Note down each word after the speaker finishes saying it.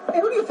Hey,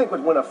 who do you think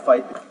would win a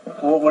fight?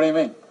 Well, what do you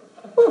mean?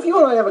 Well, if you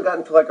and I ever got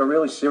into like a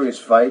really serious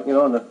fight, you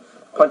know, and the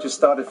punches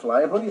started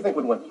flying, who do you think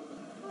would win?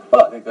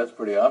 Well, I think that's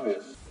pretty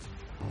obvious.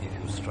 If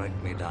you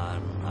strike me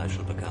down, I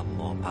shall become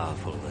more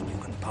powerful than you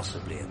can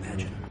possibly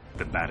imagine.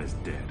 The bat is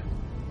dead.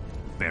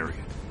 Bury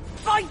it.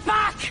 Fight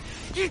back!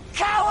 You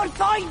coward,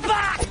 fight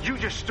back! You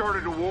just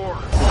started a war.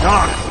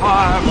 Dark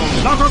fire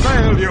will never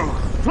fail you.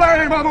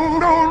 Flame of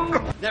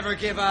Udun! Never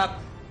give up.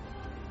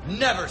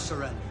 Never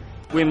surrender.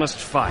 We must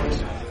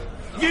fight.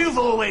 You've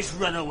always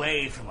run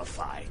away from a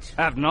fight.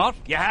 Have not?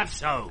 You have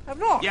so. Have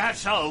not? You have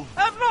so.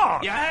 Have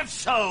not? You have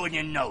so, and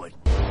you know it.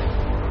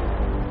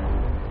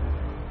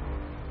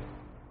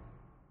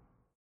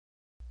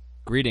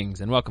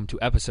 Greetings and welcome to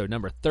episode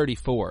number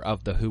 34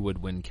 of the Who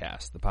Would Win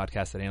Cast, the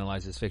podcast that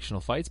analyzes fictional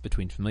fights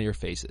between familiar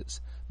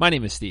faces. My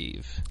name is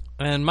Steve.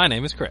 And my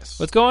name is Chris.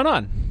 What's going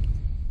on?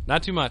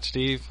 Not too much,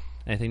 Steve.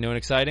 Anything new and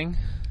exciting?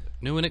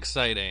 New and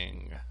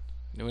exciting.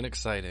 New and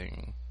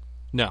exciting.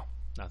 No.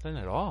 Nothing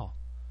at all.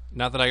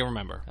 Not that I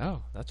remember.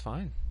 Oh, that's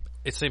fine.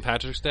 It's St.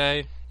 Patrick's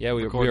Day. Yeah,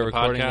 we are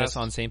recording this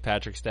on St.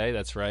 Patrick's Day.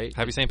 That's right.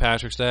 Happy St.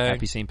 Patrick's Day.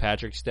 Happy St.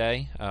 Patrick's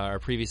Day. Our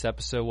previous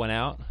episode went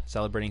out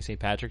celebrating St.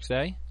 Patrick's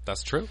Day.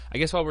 That's true. I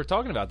guess while we're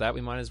talking about that,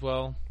 we might as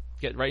well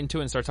get right into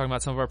it and start talking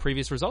about some of our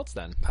previous results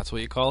then. That's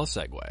what you call a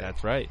segue.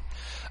 That's right.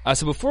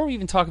 So before we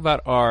even talk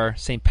about our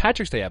St.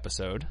 Patrick's Day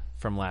episode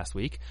from last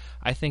week,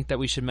 I think that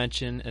we should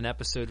mention an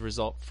episode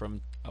result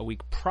from a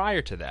week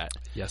prior to that.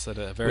 Yes,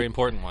 a very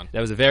important one.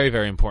 That was a very,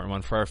 very important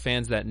one. For our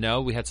fans that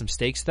know, we had some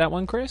stakes to that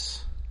one,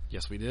 Chris.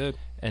 Yes, we did.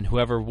 And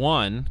whoever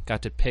won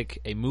got to pick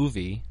a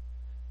movie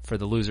for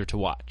the loser to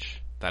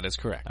watch. That is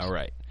correct. All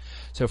right.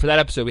 So for that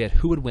episode, we had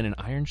Who Would Win an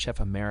Iron Chef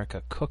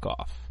America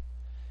Cook-Off.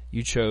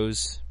 You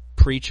chose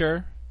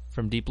Preacher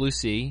from Deep Blue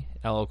Sea,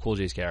 LL Cool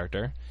J's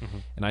character,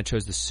 and I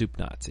chose the Soup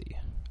Nazi,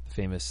 the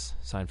famous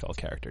Seinfeld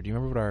character. Do you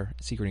remember what our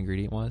secret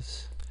ingredient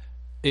was?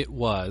 It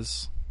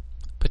was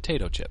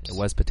potato chips. It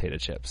was potato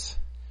chips.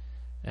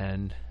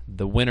 And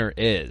the winner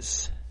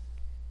is...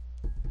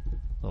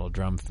 Little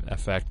drum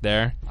effect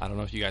there. I don't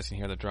know if you guys can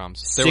hear the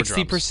drums.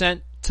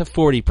 60% to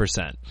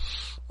 40%.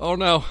 Oh,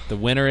 no. The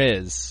winner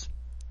is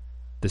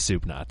the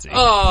Soup Nazi.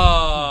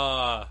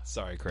 Oh!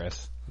 Sorry,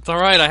 Chris. It's all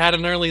right. I had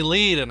an early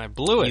lead, and I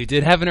blew it. You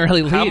did have an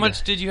early lead. How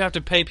much did you have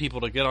to pay people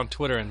to get on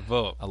Twitter and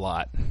vote? A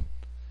lot.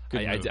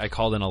 Good I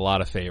called in a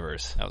lot of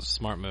favors. That was a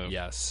smart move.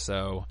 Yes.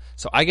 So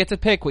I get to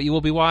pick what you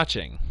will be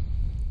watching.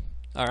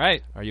 All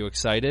right. Are you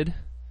excited?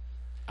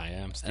 I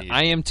am, Steve.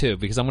 I am too,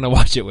 because I'm going to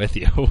watch it with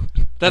you.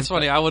 That's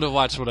funny. I would have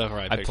watched whatever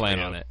I picked. I plan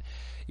on it.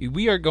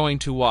 We are going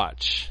to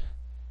watch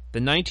the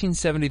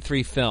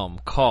 1973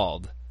 film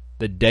called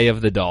The Day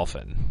of the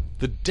Dolphin.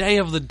 The Day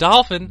of the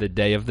Dolphin? The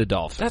Day of the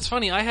Dolphin. That's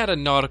funny. I had a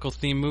nautical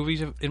theme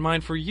movie in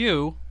mind for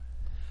you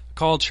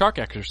called Shark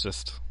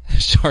Exorcist.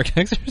 Shark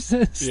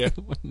Exorcist? Yeah.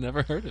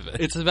 Never heard of it.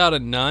 It's about a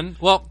nun.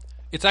 Well,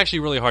 it's actually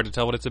really hard to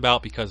tell what it's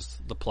about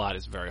because the plot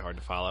is very hard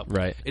to follow.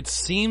 Right. It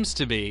seems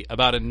to be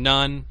about a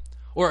nun,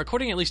 or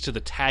according at least to the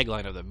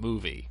tagline of the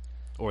movie,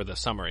 or the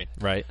summary.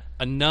 Right.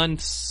 A nun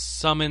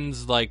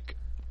summons, like,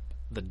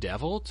 the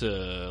devil to,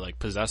 like,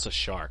 possess a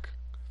shark.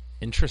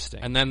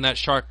 Interesting. And then that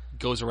shark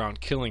goes around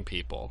killing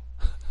people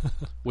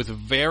with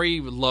very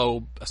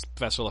low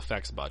special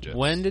effects budget.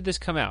 When did this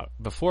come out?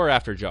 Before or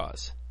after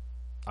Jaws?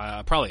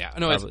 Probably.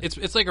 No,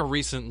 it's like a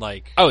recent,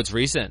 like... Oh, it's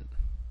recent.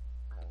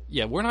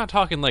 Yeah, we're not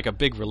talking like a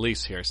big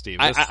release here, Steve.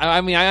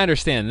 I mean, I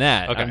understand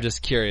that. Okay. I'm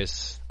just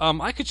curious.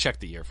 I could check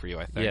the year for you,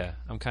 I think. Yeah,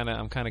 I'm kind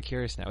of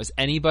curious now. Is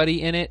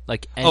anybody in it?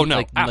 Like, no,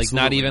 like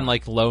not even not.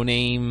 like low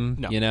name.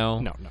 No, you know,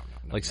 no.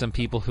 Like some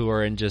people who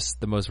are in just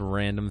the most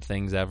random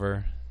things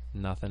ever.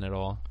 Nothing at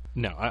all.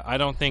 No, I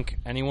don't think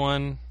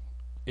anyone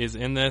is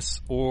in this,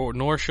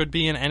 nor should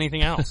be in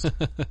anything else.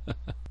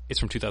 It's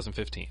from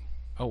 2015.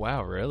 Oh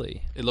wow,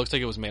 really? It looks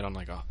like it was made on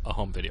like a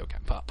home video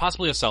camera,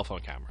 possibly a cell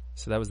phone camera.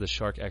 So that was the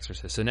Shark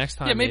Exorcist. So next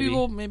time, yeah, maybe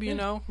Well, maybe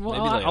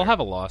I'll have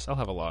a loss.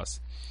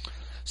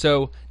 So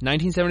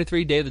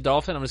 1973, Day of the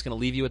Dolphin. I'm just going to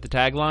leave you with the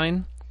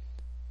tagline.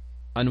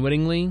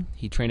 Unwittingly,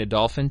 he trained a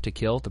dolphin to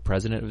kill the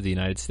President of the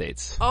United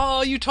States.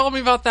 Oh, you told me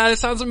about that. It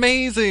sounds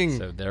amazing.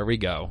 So there we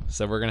go.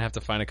 So we're going to have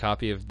to find a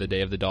copy of The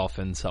Day of the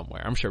Dolphin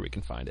somewhere. I'm sure we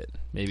can find it.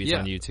 Maybe it's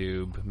on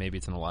YouTube. Maybe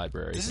it's in the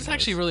library. This is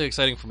actually really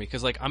exciting for me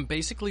because, like, I'm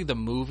basically the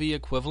movie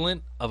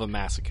equivalent of a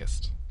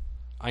masochist.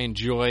 I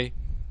enjoy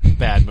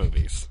bad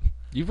movies.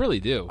 You really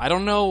do. I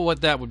don't know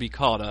what that would be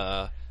called.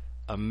 A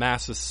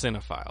massive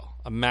cinephile.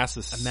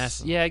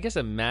 Yeah, I guess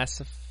a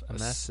cinemasophile.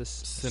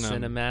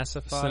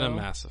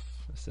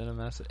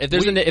 Cinemassive.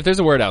 If there's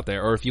a word out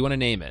there, or if you want to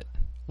name it,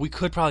 we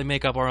could probably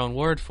make up our own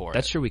word for it.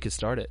 That's true. We could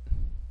start it.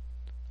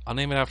 I'll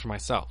name it after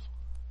myself.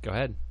 Go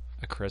ahead.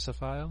 A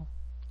Chrisophile.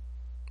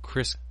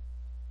 Chris's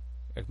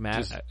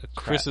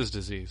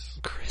disease.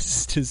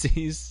 Chris's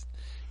disease.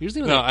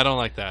 Usually, no, I don't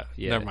like that.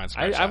 Yeah, never mind.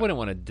 I wouldn't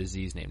want a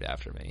disease named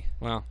after me.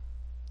 Well,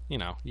 you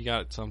know, you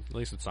got it. At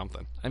least it's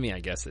something. I mean, I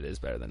guess it is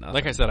better than nothing.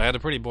 Like I said, I had a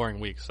pretty boring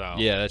week. So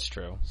yeah, that's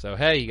true. So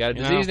hey, you got a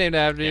disease named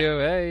after you.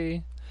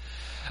 Hey.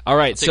 All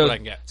right, take what I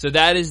can get. so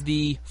that is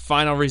the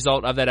final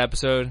result of that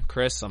episode.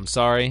 Chris, I'm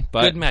sorry,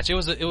 but Good match. It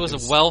was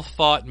a well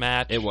fought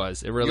match. It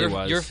was. It really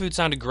was. Your food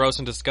sounded gross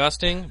and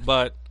disgusting,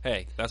 but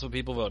hey, that's what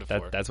people voted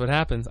for. That's what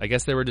happens. I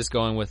guess they were just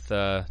going with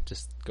the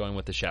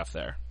chef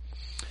there.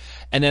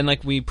 And then,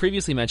 like we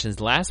previously mentioned,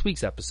 last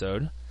week's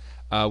episode,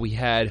 we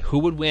had who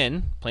would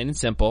win, plain and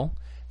simple,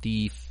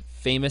 the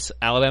famous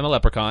Alabama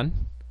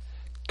Leprechaun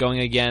going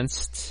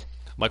against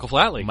Michael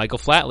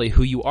Flatley,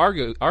 who you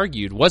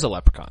argued was a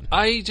leprechaun.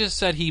 I just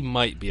said he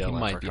might be a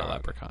leprechaun. Might be a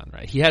leprechaun,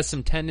 right? He has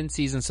some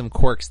tendencies and some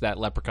quirks that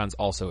leprechauns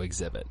also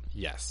exhibit.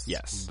 Yes.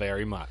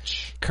 Very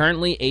much.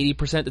 Currently,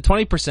 80% to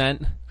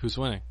 20%. Who's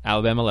winning?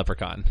 Alabama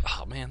Leprechaun.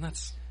 Oh man,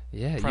 that's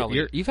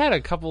probably. You've had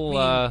a couple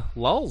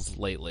lulls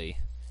lately.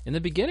 In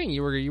the beginning,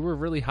 you were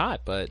really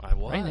hot, but I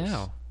was. Right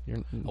now,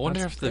 I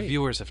wonder if the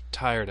viewers have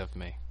tired of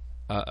me.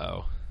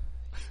 Uh-oh.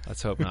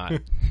 Let's hope not.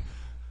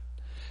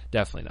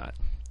 Definitely not.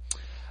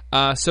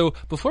 So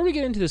before we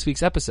get into this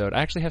week's episode,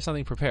 I actually have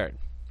something prepared.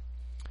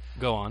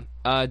 Go on.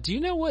 Do you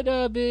know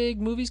what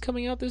big movie's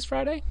coming out this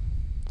Friday?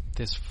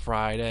 This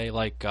Friday,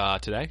 like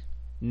today?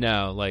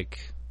 No, like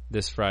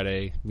this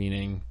Friday,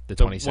 meaning the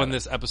 27th. When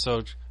this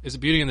episode... Is it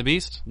Beauty and the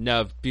Beast?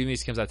 No, Beauty and the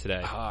Beast comes out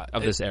today,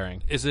 of this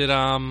airing. Is it,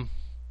 I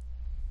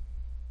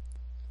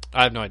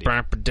have no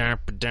idea.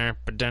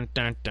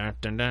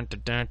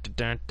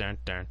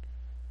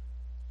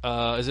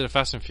 Is it a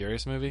Fast and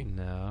Furious movie?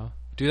 No.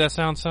 Do that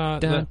sound... Oh,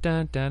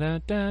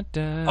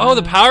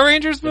 the Power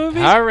Rangers movie?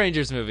 The Power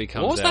Rangers movie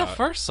comes out. What was that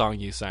first song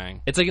you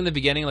sang? It's like in the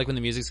beginning, like when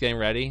the music's getting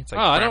ready. It's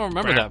like, I don't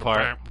remember that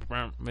part.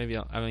 Maybe,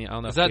 I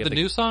don't know. Is that the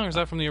new song or is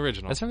that from the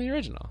original? That's from the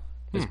original.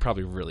 It's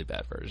probably a really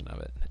bad version of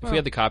it. If we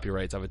had the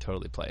copyrights, I would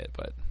totally play it,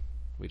 but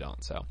we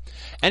don't. So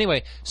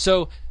anyway,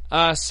 so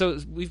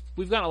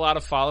we've gotten a lot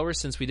of followers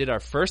since we did our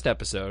first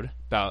episode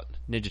about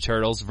Ninja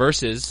Turtles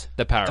versus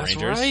the Power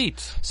Rangers. That's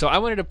right. So I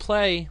wanted to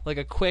play like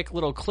a quick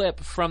little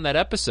clip from that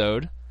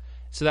episode,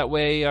 so that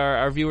way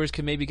our viewers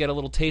can maybe get a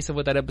little taste of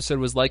what that episode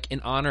was like in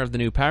honor of the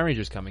new Power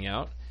Rangers coming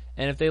out.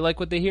 And if they like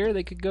what they hear,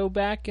 they could go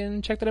back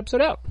and check that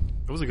episode out.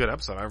 It was a good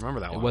episode. I remember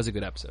that one. It was a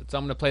good episode. So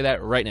I'm going to play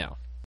that right now.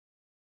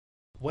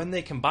 When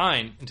they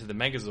combine into the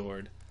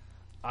Megazord,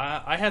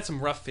 I had some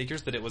rough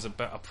figures that it was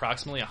about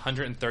approximately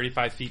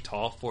 135 feet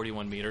tall,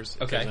 41 meters.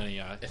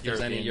 Okay. If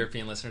there's any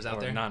European listeners out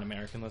there,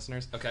 non-American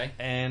listeners. Okay.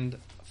 And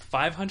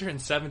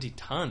 570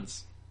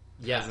 tons.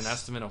 Yes. As an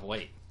estimate of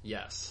weight.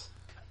 Yes.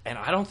 And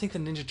I don't think the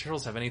Ninja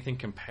Turtles have anything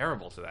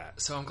comparable to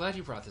that. So I'm glad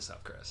you brought this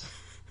up, Chris,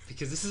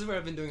 because this is where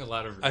I've been doing a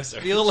lot of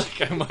research. I feel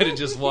like I might have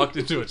just walked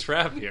into a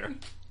trap here.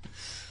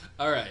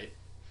 All right.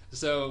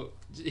 So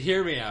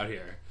hear me out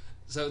here.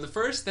 So the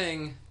first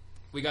thing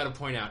we got to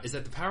point out is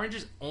that the Power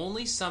Rangers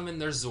only summon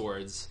their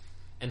Zords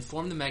and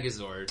form the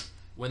Megazord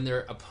when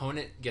their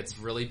opponent gets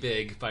really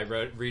big by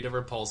Rita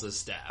Repulsa's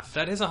staff.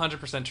 That is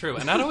 100% true.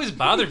 And that always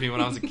bothered me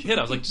when I was a kid.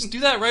 I was like, just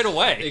do that right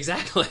away.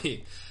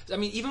 Exactly. I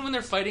mean, even when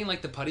they're fighting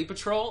like the Putty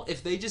Patrol,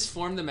 if they just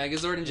form the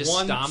Megazord and just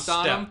stomped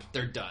on them,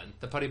 they're done.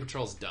 The Putty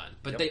Patrol's done.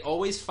 But they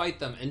always fight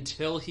them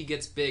until he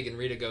gets big and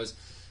Rita goes,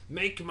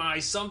 "Make my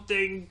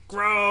something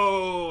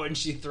grow!" And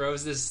she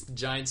throws this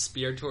giant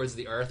spear towards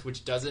the Earth,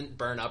 which doesn't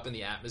burn up in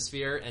the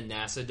atmosphere, and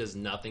NASA does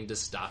nothing to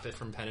stop it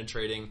from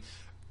penetrating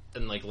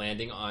and like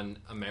landing on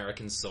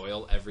American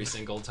soil every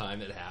single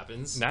time it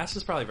happens.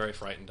 NASA's probably very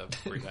frightened of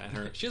Rita and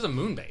her. She has a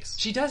moon base.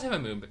 She does have a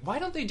moon base. Why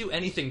don't they do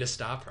anything to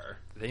stop her?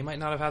 They might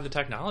not have had the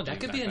technology. That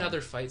could be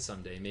another fight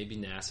someday. Maybe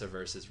NASA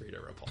versus Rita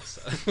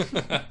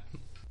Repulsa.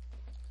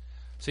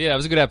 So yeah, that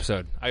was a good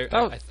episode.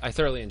 I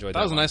thoroughly enjoyed that.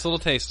 That was a nice little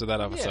taste of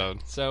that episode.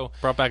 Yeah. So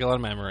brought back a lot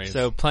of memories.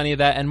 So plenty of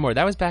that and more.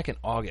 That was back in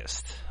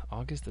August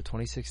of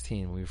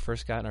 2016 when we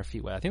first got our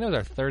feet wet. I think that was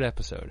our third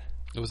episode.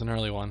 It was an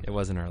early one. It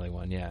was an early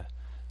one, yeah.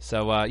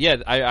 So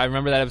I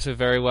remember that episode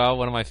very well.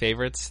 One of my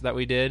favorites that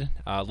we did.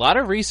 A lot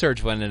of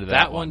research went into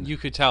that one. You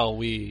could tell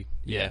I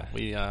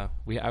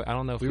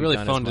don't know if we really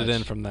phoned it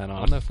in from then on. I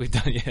don't know if we've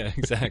done. Yeah,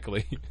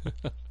 exactly.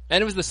 And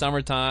it was the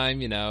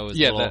summertime, it was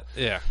a little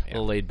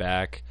laid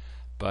back.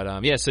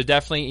 But so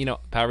definitely,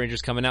 Power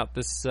Rangers coming out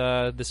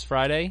this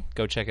Friday.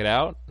 Go check it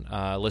out.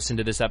 Listen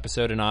to this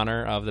episode in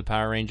honor of the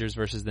Power Rangers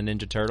versus the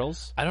Ninja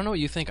Turtles. I don't know what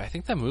you think. I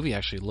think that movie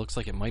actually looks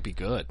like it might be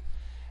good.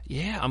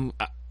 Yeah,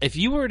 if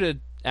you were to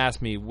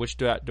ask me which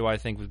do I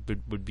think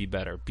would be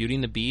better, Beauty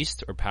and the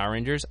Beast or Power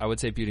Rangers, I would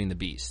say Beauty and the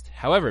Beast.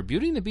 However,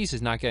 Beauty and the Beast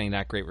is not getting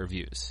that great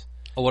reviews.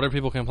 Oh, what are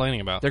people complaining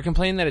about? They're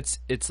complaining that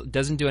it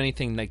doesn't do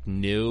anything like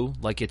new,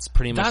 like it's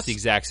pretty much the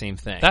exact same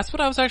thing. That's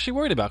what I was actually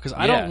worried about, because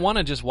I don't want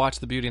to just watch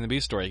the Beauty and the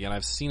Beast story again.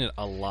 I've seen it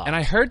a lot. And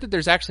I heard that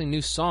there's actually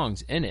new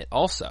songs in it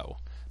also.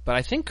 But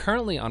I think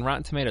currently on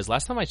Rotten Tomatoes,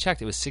 last time I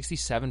checked, it was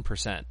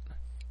 67%.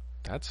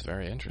 That's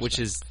very interesting. Which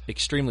is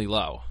extremely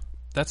low.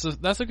 That's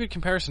a good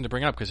comparison to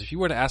bring up, because if you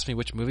were to ask me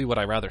which movie would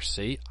I rather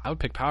see, I would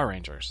pick Power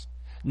Rangers.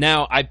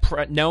 Now,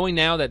 knowing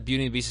now that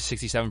Beauty and the Beast is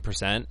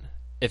 67%,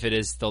 if it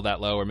is still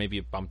that low or maybe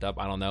it bumped up,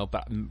 I don't know.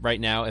 But right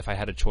now, if I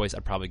had a choice,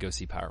 I'd probably go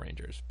see Power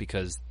Rangers,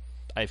 because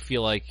I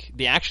feel like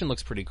the action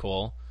looks pretty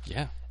cool.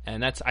 Yeah.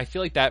 And I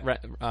feel like that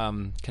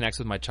connects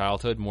with my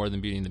childhood more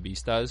than Beauty and the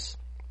Beast does.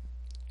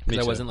 because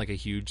I too. wasn't like a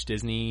huge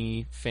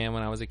Disney fan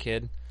when I was a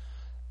kid.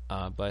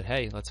 But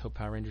hey, let's hope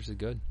Power Rangers is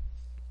good.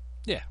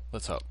 Yeah,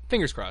 let's hope.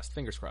 Fingers crossed.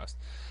 Fingers crossed.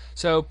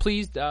 So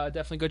please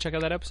definitely go check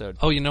out that episode.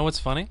 Oh, you know what's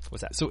funny?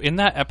 What's that? So in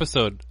that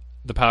episode,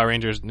 the Power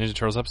Rangers Ninja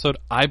Turtles episode,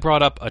 I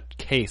brought up a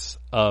case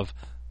of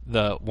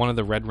one of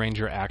the Red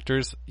Ranger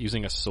actors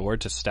using a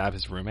sword to stab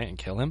his roommate and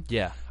kill him.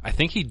 Yeah. I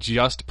think he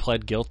just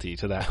pled guilty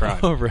to that crime.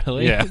 Oh,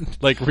 really? Yeah,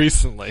 like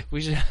recently.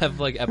 We should have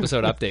like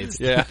episode updates.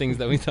 Yeah. Things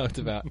that we talked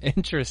about.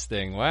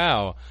 Interesting.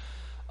 Wow.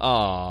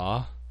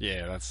 Aw.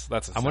 Yeah, that's. A I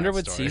sad wonder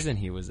what story. season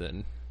he was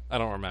in. I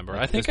don't remember.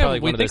 Like, I it think was probably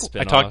we one of the think I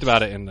spin-offs. talked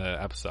about it in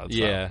the episode. So.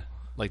 Yeah.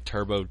 Like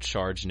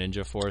Turbocharged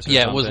Ninja Force. Or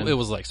Yeah, something. it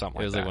was like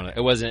something. It was like like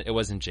that. one. It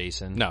wasn't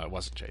Jason. No, it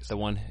wasn't Jason. The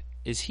one.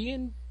 Is he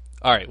in?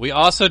 All right, we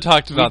also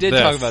talked about. We did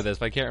this, talk about this,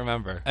 but I can't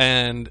remember.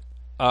 and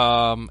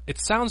it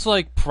sounds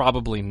like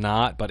probably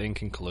not, but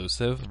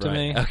inconclusive to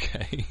me.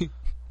 Okay.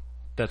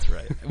 That's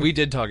right. We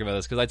did talk about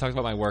this because I talked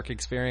about my work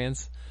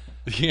experience.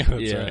 Yeah,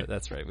 that's right.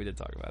 That's right. We did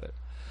talk about it.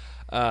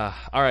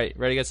 All right,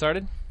 ready to get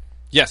started?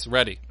 Yes,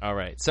 ready. All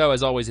right. So,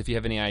 as always, if you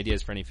have any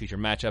ideas for any future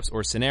matchups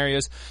or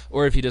scenarios,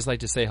 or if you just like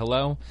to say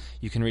hello,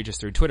 you can reach us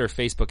through Twitter,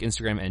 Facebook,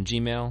 Instagram, and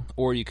Gmail,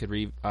 or you could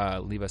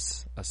leave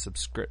us a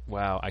subscript.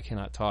 Wow, I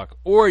cannot talk.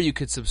 Or you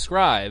could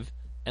subscribe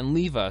and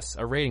leave us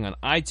a rating on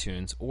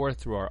iTunes or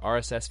through our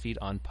RSS feed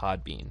on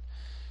Podbean.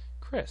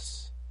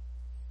 Chris,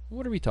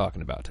 what are we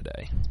talking about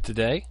today?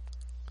 Today,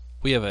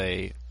 we have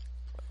a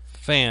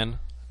fan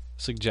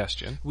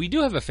suggestion. We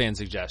do have a fan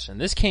suggestion.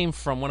 This came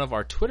from one of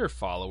our Twitter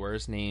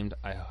followers named,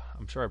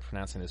 I'm sure I'm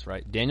pronouncing this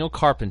right, Daniel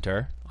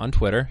Carpenter on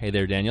Twitter. Hey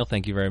there, Daniel.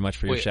 Thank you very much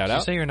for your Wait, shout did you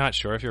out. say you're not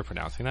sure if you're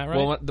pronouncing that right?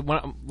 Well, when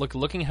I'm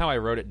looking how I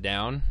wrote it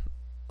down,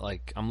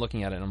 like I'm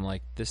looking at it and I'm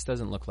like, this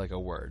doesn't look like a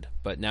word.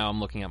 But now I'm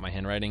looking at my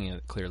handwriting and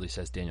it clearly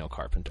says Daniel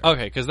Carpenter.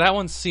 Okay, because that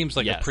one seems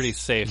like Yes. a pretty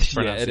safe Yeah, it is.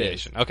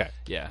 pronunciation. Okay.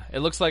 Yeah, it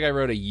looks like I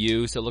wrote a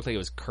U, so it looked like it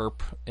was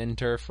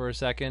Carpenter for a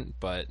second,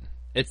 but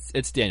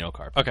it's Daniel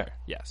Carpenter. Okay.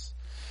 Yes.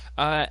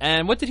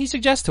 And what did he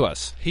suggest to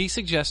us? He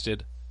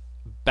suggested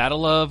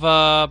Battle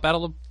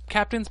of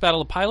Captains,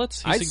 Battle of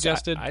Pilots. He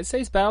suggested I'd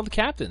say it's Battle of the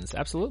Captains.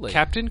 Absolutely.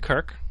 Captain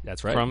Kirk.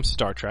 That's right. From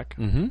Star Trek.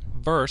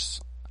 Mm-hmm.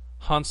 Versus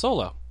Han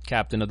Solo.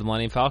 Captain of the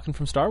Millennium Falcon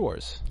from Star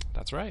Wars.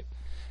 That's right.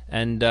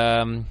 And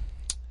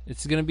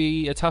it's going to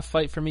be a tough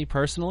fight for me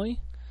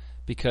personally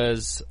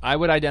because I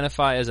would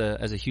identify as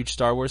a huge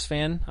Star Wars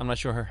fan. I'm not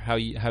sure how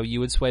you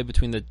would sway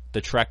between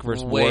the Trek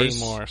versus Way Wars.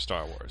 more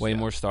Star Wars. Way yeah.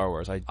 more Star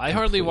Wars. I hardly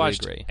completely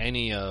watched agree.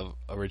 any of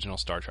original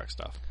Star Trek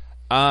stuff.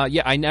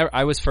 Yeah,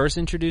 I was first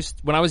introduced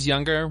when I was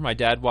younger. My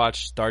dad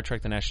watched Star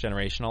Trek: The Next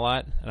Generation a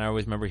lot, and I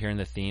always remember hearing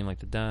the theme, like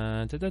the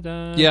da da da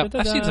da. Yeah, da,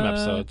 I've seen some da.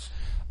 episodes.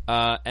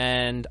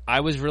 And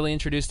I was really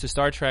introduced to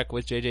Star Trek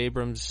with J.J.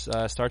 Abrams'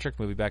 Star Trek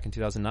movie back in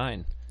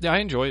 2009, Yeah, I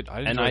enjoyed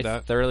and I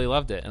that. thoroughly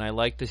loved it. And I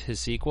liked his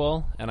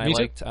sequel, and Me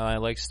too. I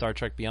liked Star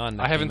Trek Beyond.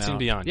 that I haven't came seen out.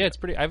 Beyond Yeah, yet. it's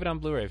pretty. I have it on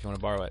Blu-ray if you want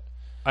to borrow it.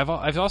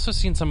 I've also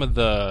seen some of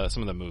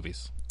the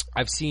movies,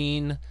 I've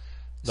seen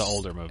the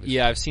older movies.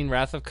 Yeah, I've seen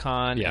Wrath of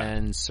Khan Yeah.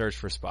 and Search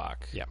for Spock.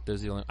 Yeah.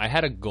 Those are the only. I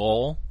had a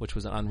goal, which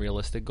was an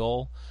unrealistic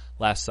goal,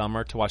 last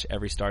summer to watch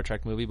every Star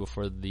Trek movie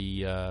before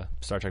the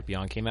Star Trek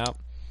Beyond came out.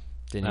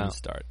 Didn't even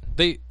start.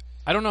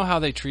 I don't know how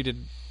they treated.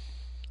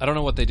 I don't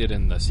know what they did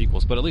in the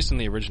sequels, but at least in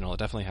the original, it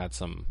definitely had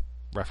some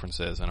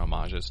references and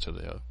homages to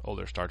the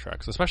older Star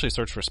Treks, especially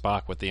Search for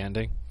Spock with the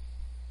ending.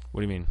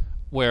 What do you mean?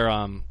 Where,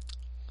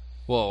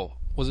 well,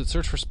 was it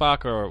Search for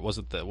Spock or was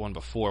it the one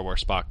before where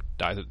Spock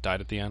died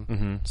at the end?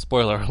 Mm-hmm.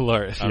 Spoiler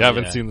alert! If you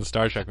haven't seen the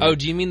Star Trek movie. Oh,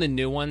 do you mean the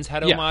new ones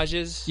had Yeah.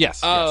 homages?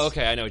 Yes, Oh, yes.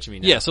 okay. I know what you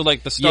mean. now. Yeah, so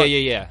like the Star,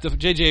 Yeah. the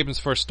J.J. Abrams'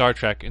 first Star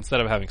Trek, instead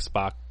of having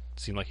Spock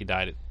seem like he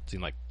died, it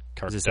seemed like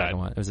Kirk It was the died. second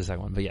one. It was the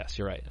second one. But yes,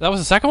 you're right. That was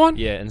the second one?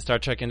 Yeah, in Star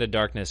Trek Into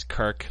Darkness,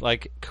 Kirk,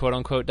 like, quote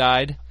unquote,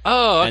 died.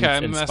 Oh, okay.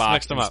 And Spock,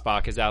 mixed them up.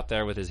 Spock is out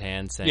there with his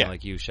hand saying, Yeah.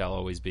 like, you shall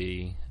always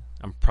be.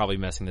 I'm probably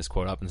messing this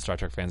quote up, and the Star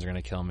Trek fans are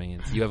going to kill me.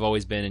 It's, you have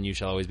always been, and you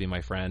shall always be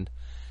my friend.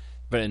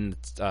 But in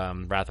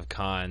Wrath of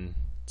Khan,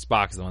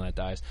 Spock is the one that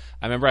dies.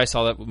 I remember I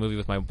saw that movie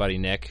with my buddy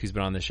Nick, who's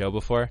been on the show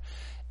before,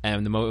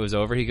 and the moment it was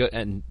over,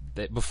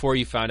 before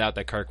you found out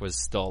that Kirk was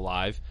still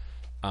alive,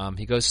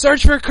 he goes,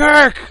 "Search for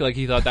Kirk!" Like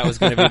he thought that was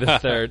going to be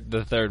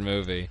the third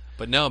movie.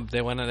 But no,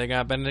 they went and they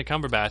got Benedict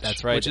Cumberbatch.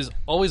 That's right. Which is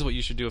always what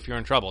you should do if you're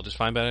in trouble. Just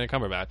find Benedict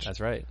Cumberbatch.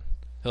 That's right.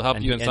 He'll help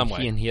you in some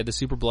way. And he had the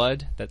super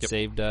blood that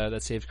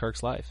saved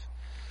Kirk's life.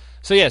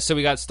 So yeah, so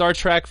we got Star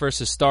Trek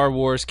versus Star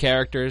Wars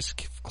characters,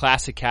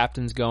 classic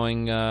captains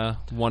going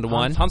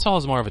 1-1. Han Solo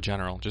is more of a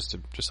general, just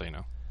so you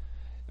know.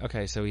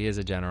 Okay, so he is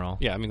a general.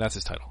 Yeah, I mean that's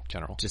his title,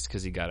 general. Just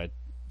because he got a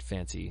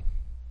fancy.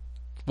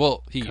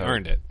 Well, he Coat.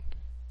 earned it.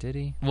 Did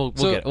he? We'll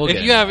get if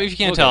into you that.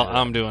 can't We'll tell,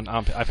 get into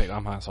that.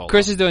 I'm Han Solo.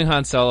 Chris is doing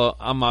Han Solo.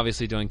 I'm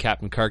obviously doing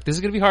Captain Kirk. This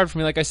is going to be hard for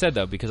me, like I said,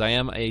 though, because I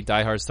am a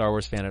diehard Star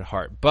Wars fan at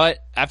heart. But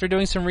after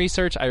doing some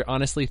research, I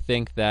honestly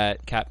think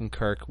that Captain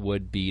Kirk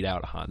would beat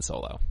out Han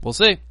Solo. We'll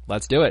see.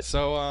 Let's do it.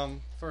 So,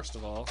 first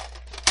of all,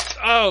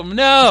 Oh,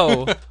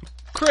 no!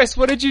 Chris,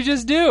 what did you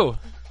just do?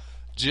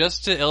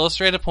 just to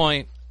illustrate a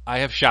point, I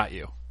have shot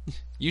you.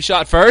 You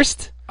shot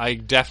first? I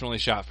definitely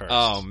shot first.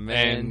 Oh,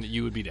 man. And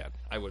you would be dead.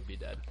 I would be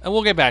dead. And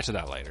we'll get back to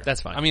that later.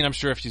 That's fine. I mean, I'm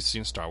sure if you've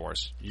seen Star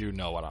Wars, you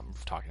know what I'm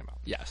talking about.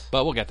 Yes.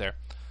 But we'll get there.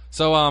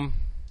 So,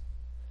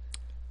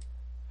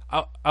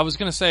 I was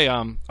gonna say,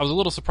 I was a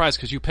little surprised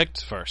because you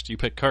picked first. You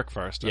picked Kirk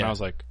first, and Yeah. I was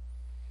like,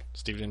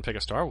 Steve didn't pick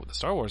the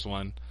Star Wars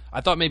one.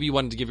 I thought maybe you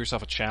wanted to give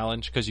yourself a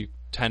challenge because you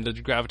tend to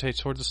gravitate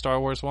towards the Star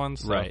Wars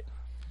ones. So, Right.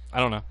 I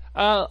don't know.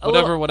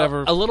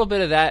 Whatever. A little bit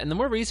of that, and the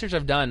more research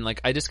I've done,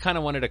 like I just kind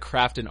of wanted to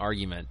craft an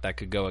argument that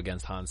could go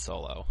against Han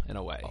Solo in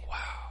a way. Oh,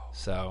 wow.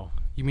 So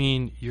You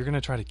mean you're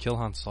gonna try to kill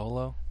Han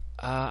Solo?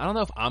 I don't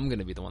know if I'm going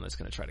to be the one that's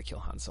going to try to kill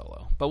Han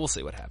Solo, but we'll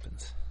see what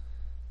happens.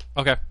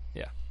 Okay.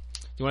 Yeah.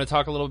 You want to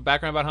talk a little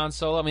background about Han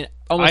Solo? I mean,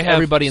 almost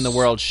everybody in the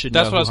world should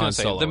know That's what I was who Han going to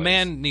say. Solo The is.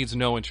 man needs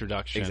no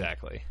introduction.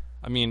 Exactly.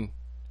 I mean,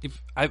 if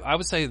I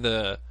would say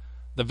the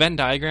Venn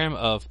diagram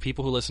of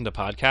people who listen to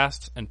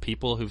podcasts and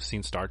people who've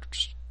seen Star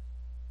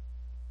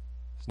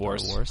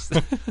Wars.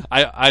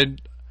 I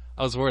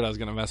was worried I was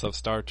going to mess up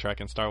Star Trek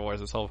and Star Wars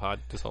this whole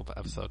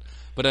episode.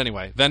 But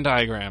anyway, Venn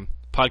diagram,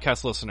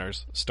 podcast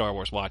listeners, Star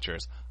Wars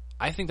watchers.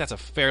 I think that's a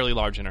fairly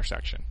large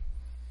intersection.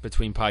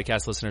 Between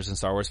podcast listeners and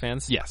Star Wars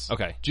fans? Yes.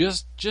 Okay.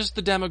 Just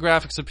the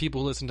demographics of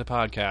people who listen to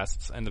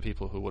podcasts and the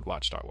people who would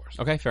watch Star Wars.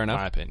 Okay, fair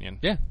enough. My opinion.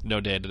 Yeah. No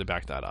data to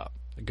back that up.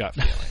 Gut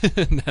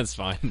feeling. That's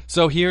fine.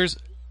 So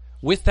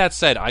with that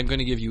said, I'm going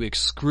to give you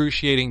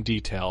excruciating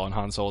detail on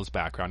Han Solo's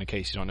background in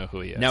case you don't know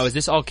who he is. Now, is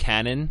this all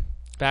canon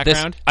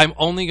background? I'm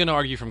only going to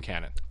argue from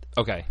canon.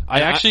 Okay.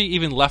 I actually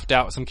even left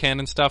out some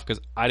canon stuff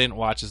because I didn't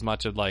watch as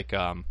much of like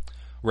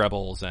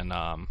Rebels and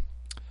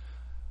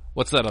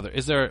what's that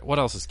other? What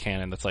else is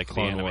canon that's like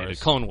Clone the animated Wars.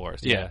 Clone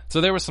Wars? Yeah.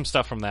 So there was some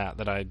stuff from that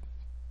I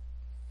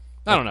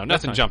don't know.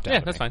 Nothing fine. jumped out. Yeah,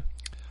 at that's me.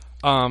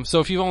 fine. So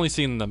if you've only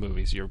seen the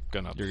movies, you're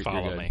gonna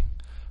follow good. me.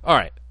 All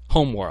right.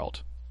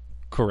 Homeworld,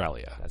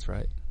 Corellia. That's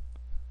right.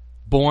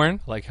 Born.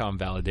 I like how I'm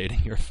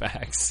validating your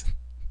facts.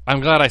 I'm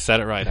glad I said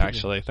it right.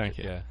 Actually, thank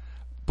you. Yeah.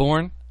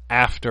 Born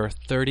after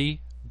 30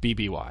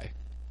 BBY.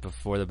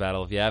 Before the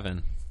Battle of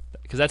Yavin.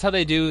 Because that's how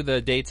they do the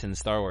dates in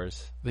Star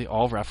Wars. They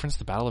all reference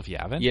the Battle of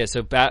Yavin? Yeah,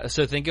 so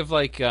think of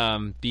like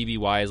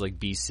BBY is like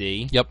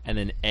BC. Yep. And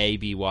then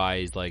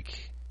ABY is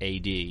like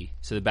AD.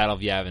 So the Battle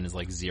of Yavin is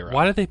like 0.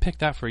 Why did they pick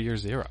that for year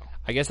 0?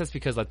 I guess that's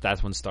because like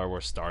that's when Star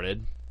Wars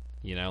started.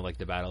 You know, like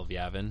the Battle of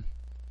Yavin.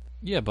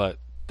 Yeah, but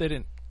they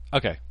didn't.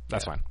 Okay,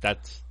 that's fine.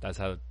 That's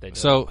how they do it.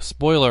 So,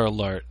 spoiler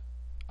alert.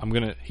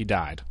 He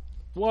died.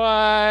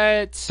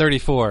 What?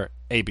 34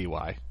 ABY.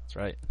 That's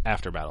right.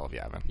 After Battle of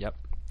Yavin. Yep.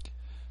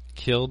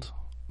 Killed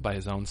by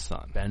his own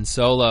son. Ben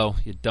Solo,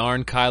 you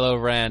darn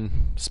Kylo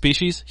Ren.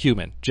 Species,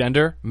 human.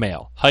 Gender,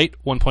 male. Height,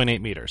 1.8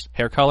 meters.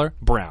 Hair color,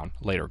 brown,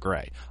 later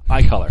gray.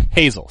 Eye color,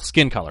 hazel.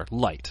 Skin color,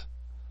 light.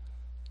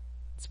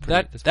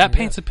 That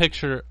paints a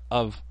picture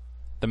of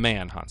the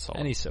man, Han Solo.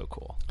 And he's so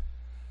cool.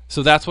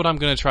 So that's what I'm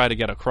going to try to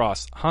get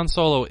across. Han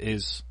Solo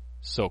is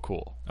so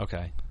cool.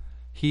 Okay.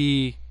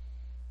 He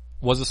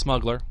was a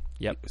smuggler.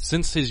 Yep.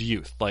 Since his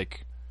youth.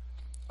 Like,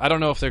 I don't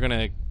know if they're going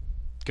to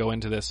go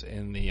into this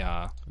in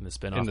the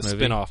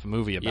spin-off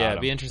movie about him. Yeah,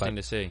 it'd be interesting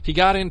to see. He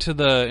got into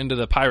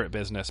the pirate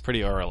business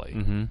pretty early.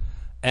 Mm-hmm.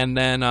 And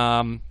then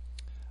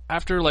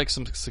after like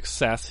some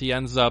success, he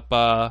ends up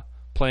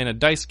playing a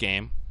dice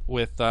game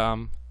with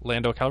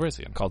Lando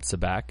Calrissian. Called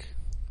Sabacc.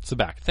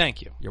 Sabacc.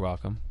 Thank you. You're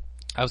welcome.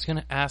 I was going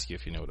to ask you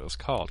if you knew what it was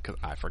called because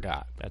I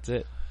forgot. That's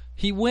it.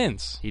 He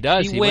wins. He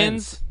does. He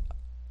wins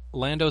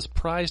Lando's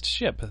prized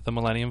ship, the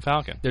Millennium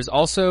Falcon. There's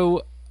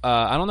also,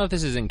 I don't know if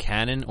this is in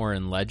canon or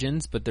in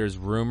Legends, but there's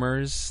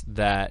rumors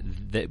that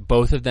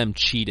both of them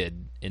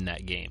cheated in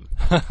that game.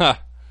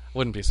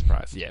 Wouldn't be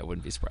surprised. Yeah, it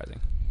wouldn't be surprising.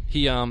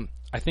 He, I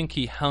think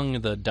he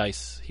hung the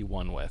dice he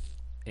won with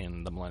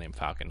in the Millennium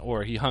Falcon,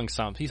 or he hung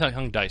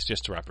dice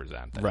just to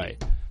represent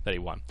that that he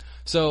won.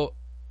 So,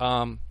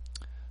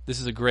 this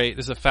is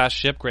a fast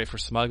ship, great for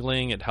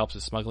smuggling. It helps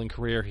his smuggling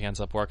career. He ends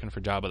up working for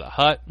Jabba the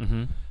Hutt.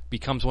 Mm-hmm.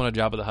 Becomes one of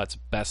Jabba the Hutt's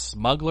best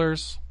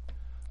smugglers.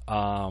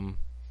 I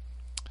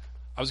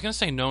was going to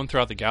say known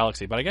throughout the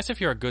galaxy, but I guess if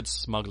you're a good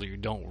smuggler, you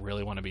don't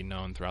really want to be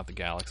known throughout the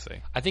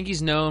galaxy. I think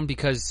he's known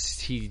because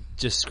he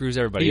just screws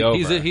everybody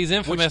over. He's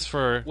infamous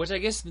for... Which I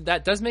guess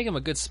that does make him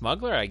a good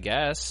smuggler, I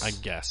guess. I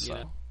guess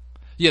so.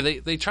 Yeah.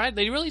 Yeah,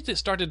 they really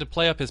started to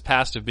play up his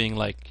past of being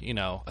like,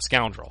 a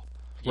scoundrel,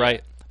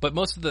 right? But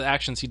most of the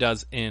actions he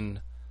does in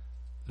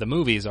the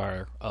movies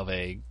are of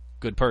a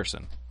good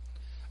person.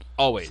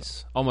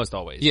 Always. Almost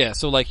always. Yeah,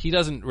 so like he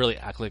doesn't really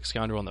act like a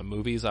scoundrel in the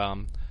movies.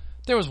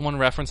 There was one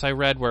reference I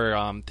read where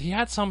he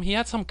had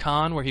some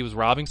con where he was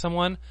robbing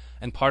someone,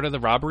 and part of the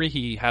robbery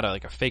he had a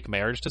fake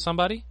marriage to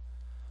somebody.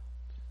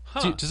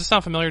 Huh. Does this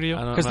sound familiar to you?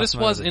 Because this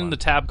was in the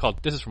tab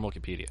called. This is from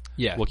Wikipedia.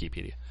 Yeah,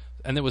 Wikipedia,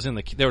 and it was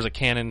there was a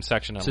canon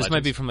section. So this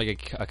might be from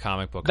like a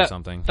comic book or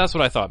something. That's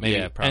what I thought. Maybe.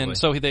 Yeah, probably. And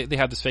so they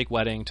have this fake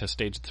wedding to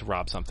stage to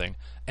rob something,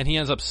 and he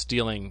ends up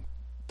stealing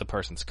the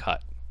person's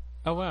cut.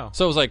 Oh wow!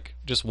 So it was like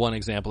just one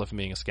example of him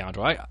being a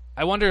scoundrel.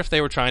 I wonder if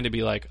they were trying to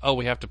be like, oh,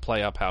 we have to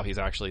play up how he's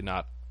actually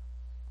not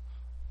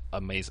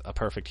a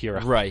perfect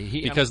hero, right?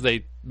 Because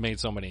they made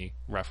so many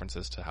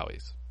references to how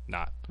he's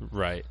not.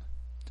 Right.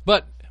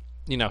 But,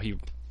 you know, he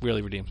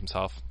really redeems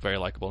himself. Very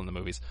likable in the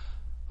movies.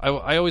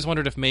 I always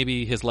wondered if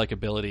maybe his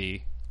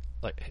likability,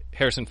 like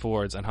Harrison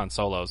Ford's and Han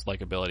Solo's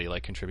likability,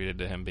 like contributed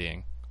to him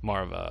being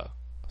more of a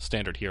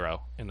standard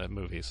hero in the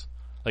movies.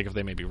 Like if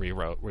they maybe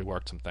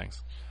reworked some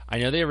things. I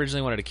know they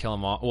originally wanted to kill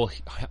him off. Well,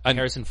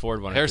 Harrison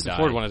Ford wanted to die.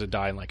 Ford wanted to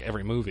die in like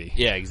every movie.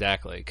 Yeah,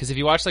 exactly. Because if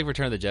you watch like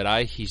Return of the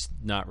Jedi, he's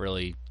not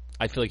really.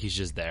 I feel like he's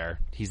just there.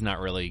 He's not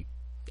really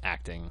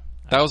acting.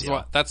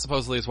 That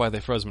supposedly is why they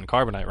froze him in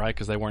carbonite, right?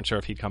 Because they weren't sure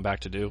if he'd come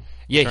back to do.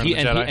 Yeah,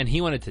 Return of the Jedi.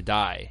 he wanted to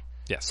die.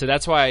 Yeah. So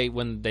that's why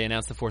when they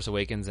announced The Force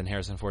Awakens and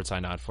Harrison Ford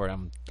signed on for it,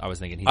 I was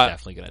thinking he's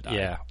definitely going to die.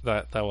 Yeah,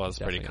 that was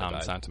Definitely pretty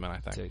common sentiment,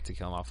 I think. To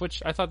kill him off,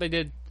 which I thought they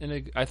did.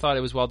 I thought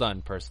it was well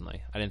done,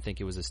 personally. I didn't think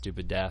it was a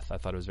stupid death. I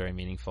thought it was very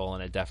meaningful,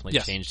 and it definitely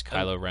changed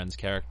Kylo Ren's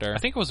character. I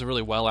think it was a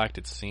really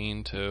well-acted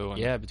scene, too. And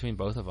yeah, between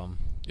both of them.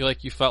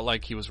 You felt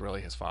like he was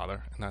really his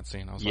father in that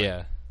scene. I was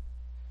like...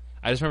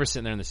 I just remember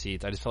sitting there in the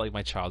seats. I just felt like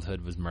my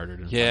childhood was murdered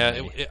in front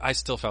of me. I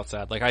still felt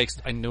sad. Like,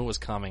 I knew it was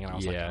coming, and I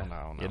was like, oh,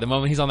 no. Yeah, the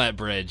moment he's on that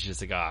bridge,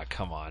 it's like,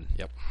 come on.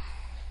 Yep.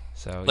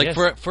 So, like,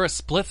 for a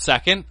split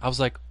second, I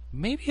was like,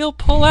 maybe he'll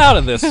pull out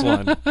of this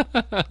one.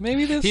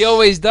 Maybe this... He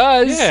always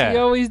does. Yeah. He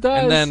always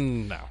does. And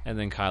then, no. And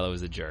then Kylo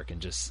was a jerk and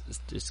just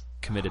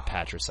committed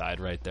patricide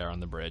right there on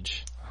the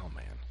bridge. Oh,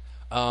 man.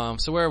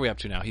 So where are we up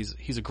to now?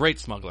 He's a great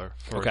smuggler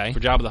for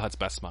Jabba the Hutt's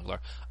best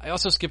smuggler. I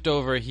also skipped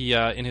over, he,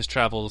 in his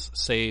travels,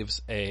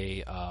 saves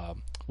a,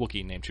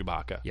 Wookiee named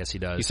Chewbacca. Yes, he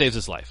does. He saves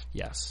his life.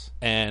 Yes.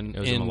 And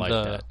in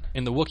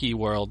the Wookiee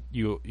world,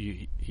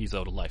 he's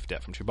owed a life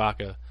debt from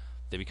Chewbacca.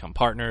 They become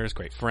partners,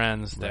 great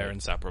friends. They're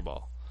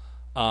inseparable.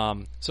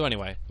 So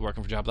anyway,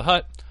 working for Jabba the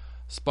Hutt,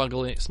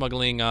 smuggling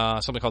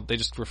something called, they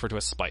just refer to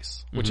as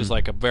spice, which is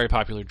like a very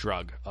popular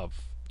drug of,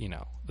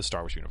 the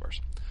Star Wars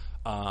universe.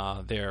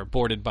 They're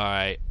boarded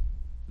by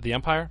the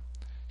Empire.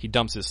 He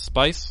dumps his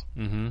spice,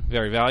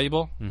 very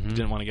valuable.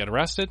 Didn't want to get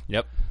arrested.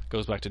 Yep.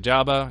 Goes back to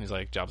Jabba.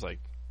 Jabba's like,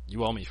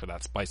 you owe me for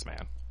that spice,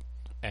 man.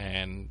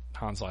 And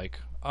Han's like,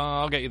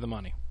 I'll get you the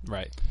money.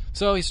 Right.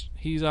 So he's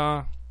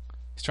trying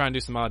to do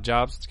some odd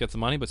jobs to get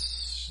some money, but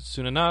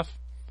soon enough,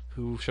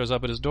 who shows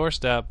up at his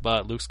doorstep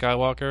but Luke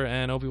Skywalker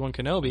and Obi-Wan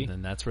Kenobi.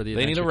 And that's where the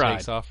they adventure need a ride.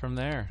 Takes off from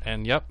there.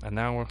 And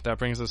now that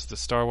brings us to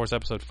Star Wars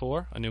Episode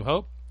 4, A New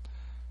Hope.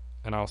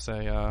 And I'll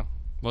say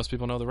most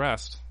people know the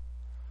rest.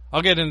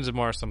 I'll get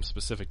into some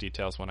specific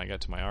details when I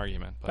get to my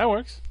argument. But that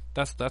works.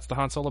 That's the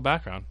Han Solo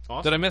background.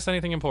 Awesome. Did I miss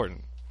anything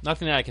important?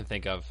 Nothing that I can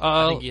think of.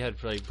 I think you had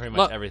pretty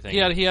much everything.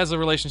 Yeah, he has a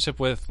relationship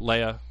with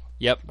Leia.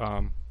 Yep.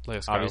 Leia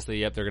Skywalker. Obviously,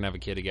 yep, they're going to have a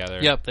kid together.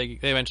 Yep, they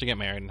eventually get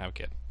married and have a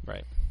kid.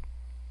 Right.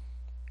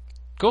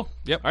 Cool.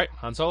 Yep. All right,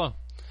 Han Solo.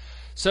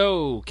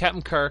 So,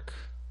 Captain Kirk,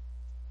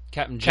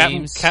 Captain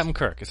James... Captain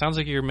Kirk. It sounds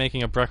like you're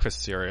making a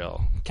breakfast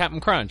cereal.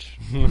 Captain Crunch.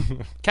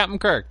 Captain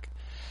Kirk.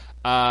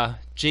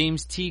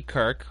 James T.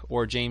 Kirk,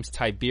 or James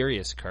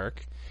Tiberius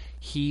Kirk.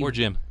 Or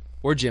Jim.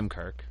 Or Jim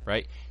Kirk,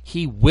 right?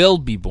 He will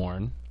be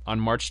born on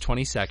March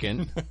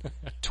 22nd,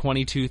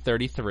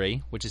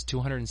 2233, which is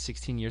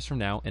 216 years from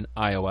now, in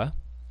Iowa.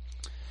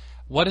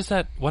 What is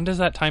that? When does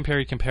that time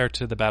period compare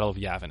to the Battle of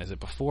Yavin? Is it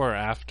before or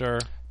after?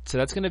 So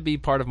that's going to be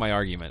part of my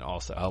argument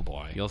also. Oh,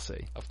 boy. You'll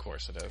see. Of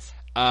course it is.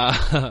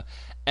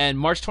 And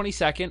March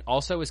 22nd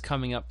also is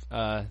coming up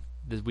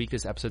the week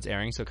this episode's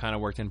airing, so it kind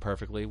of worked in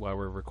perfectly while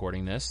we're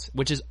recording this,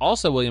 which is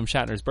also William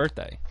Shatner's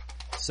birthday.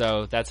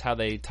 So that's how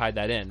they tied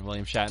that in.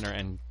 William Shatner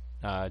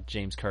and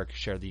James Kirk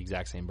share the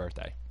exact same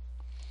birthday.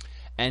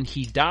 And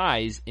he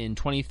dies in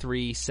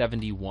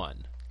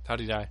 2371. How'd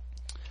he die?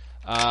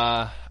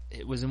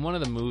 It was in one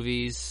of the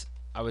movies.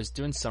 I was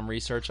doing some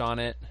research on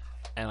it,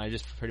 and I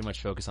just pretty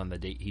much focused on the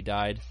date he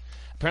died.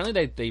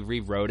 Apparently they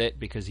rewrote it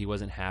because he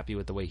wasn't happy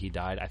with the way he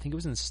died. I think it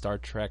was in Star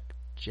Trek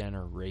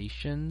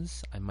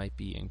Generations. I might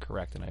be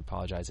incorrect, and I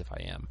apologize if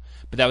I am.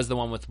 But that was the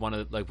one with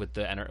with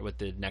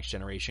the Next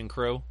Generation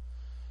crew,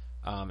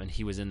 and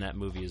he was in that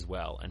movie as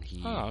well. And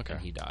he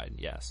died.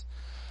 Yes.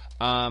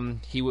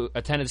 He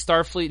attended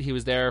Starfleet. He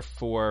was there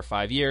for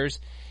 5 years.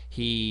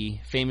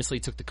 He famously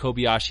took the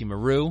Kobayashi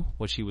Maru,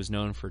 which he was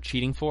known for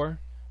cheating for,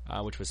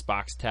 which was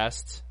Spock's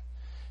test,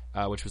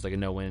 which was like a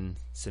no-win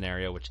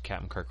scenario, which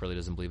Captain Kirk really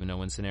doesn't believe in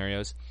no-win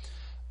scenarios.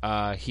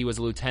 He was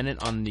a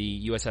lieutenant on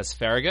the USS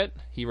Farragut.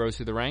 He rose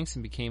through the ranks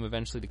and became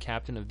eventually the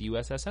captain of the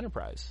USS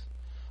Enterprise.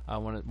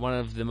 One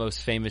of the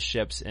most famous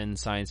ships in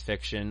science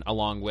fiction,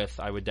 along with,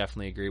 I would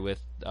definitely agree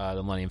with,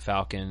 the Millennium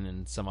Falcon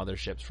and some other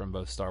ships from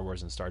both Star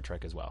Wars and Star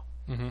Trek as well.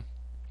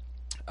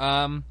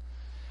 Mm-hmm.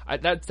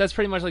 That's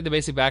pretty much like the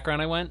basic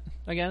background I went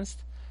against.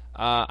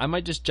 I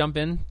might just jump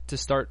in to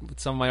start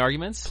with some of my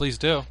arguments. Please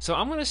do. So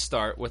I'm going to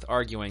start with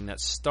arguing that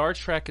Star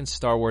Trek and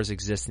Star Wars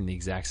exist in the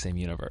exact same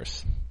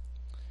universe.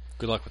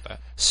 Good luck with that.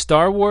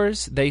 Star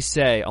Wars, they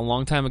say, a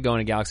long time ago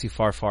in a galaxy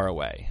far, far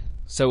away.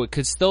 So it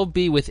could still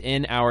be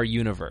within our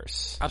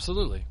universe.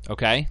 Absolutely.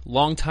 Okay?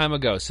 Long time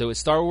ago. So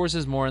Star Wars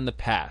is more in the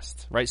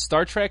past, right?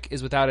 Star Trek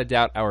is without a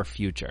doubt our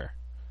future.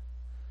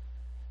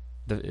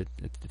 It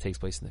takes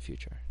place in the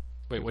future.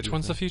 Wait, which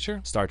one's the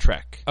future? Star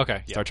Trek.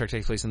 Okay. Star Trek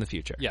takes place in the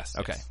future. Yes.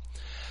 Okay. Yes.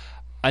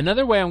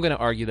 Another way I'm going to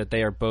argue that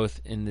they are both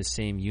in the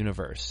same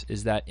universe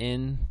is that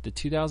in the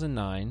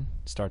 2009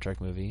 Star Trek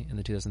movie and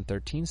the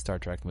 2013 Star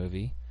Trek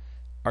movie,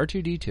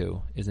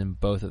 R2-D2 is in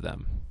both of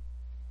them.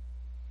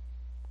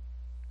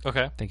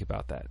 Okay. Think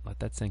about that. Let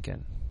that sink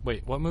in.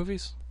 Wait, what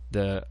movies?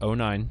 The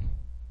 09,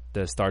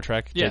 the Star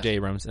Trek, Yeah. J.J.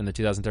 Abrams, and the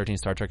 2013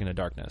 Star Trek Into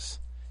Darkness.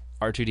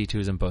 R2-D2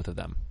 is in both of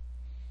them.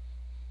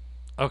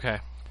 Okay.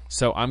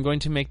 So I'm going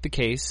to make the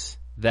case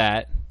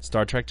that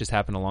Star Trek just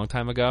happened a long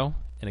time ago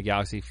in a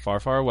galaxy far,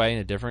 far away, in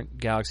a different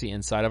galaxy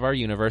inside of our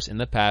universe. In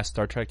the past,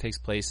 Star Trek takes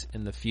place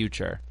in the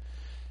future.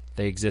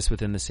 They exist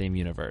within the same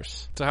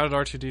universe. So how did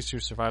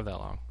R2-D2 survive that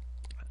long?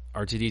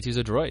 R2-D2 is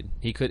a droid.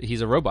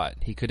 He's a robot.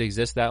 He could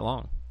exist that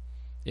long,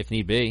 if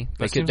need be.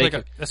 That seems like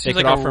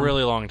a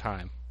really long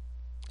time.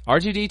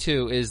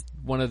 R2-D2 is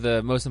one of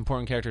the most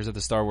important characters of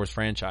the Star Wars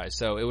franchise,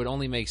 so it would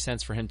only make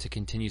sense for him to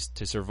continue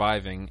to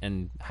surviving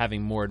and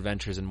having more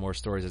adventures and more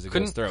stories as it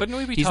goes through. Couldn't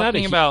we be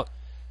talking about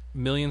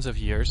millions of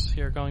years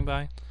here going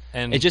by?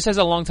 And it just says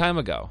a long time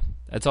ago.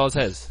 That's all it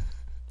says.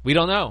 We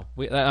don't know.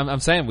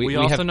 I'm saying we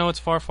also know it's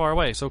far, far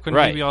away. So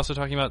couldn't we be also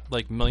talking about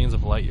like millions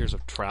of light years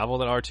of travel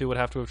that R2 would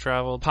have to have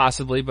traveled?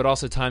 Possibly, but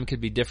also time could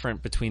be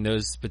different between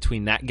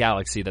that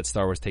galaxy that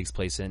Star Wars takes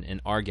place in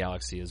and our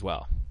galaxy as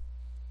well.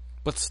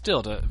 But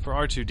still, for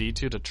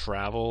R2-D2 to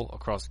travel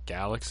across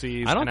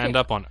galaxies and end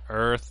up on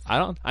Earth,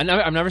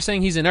 I'm never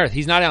saying he's in Earth.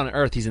 He's not on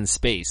Earth. He's in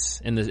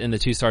space in the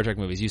two Star Trek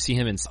movies. You see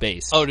him in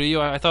space. Oh, do you?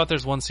 I thought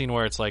there's one scene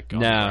where it's like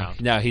going around.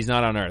 No, he's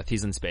not on Earth.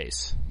 He's in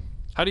space.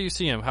 How do you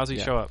see him? How's he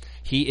show up?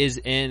 He is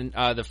in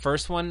the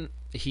first one.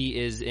 He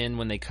is in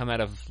when they come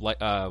out of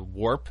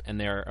warp and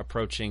they're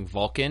approaching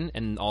Vulcan,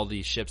 and all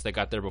the ships that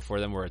got there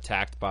before them were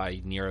attacked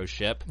by Nero's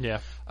ship.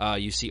 Yeah.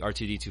 You see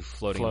R2-D2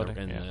 floating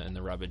in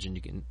the rubbish,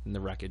 and in the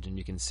wreckage, and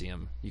you can see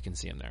him. You can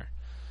see him there.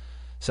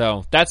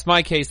 So that's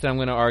my case that I'm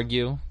going to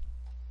argue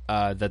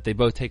that they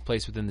both take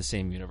place within the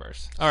same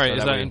universe. All right.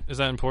 So is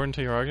that important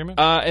to your argument?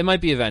 It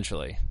might be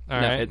eventually. All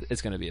right.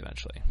 It's going to be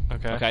eventually.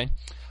 Okay.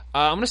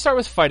 I'm going to start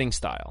with fighting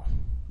style.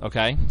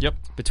 Okay? Yep.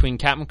 Between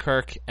Captain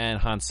Kirk and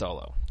Han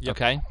Solo. Yep.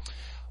 Okay?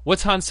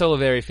 What's Han Solo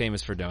very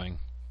famous for doing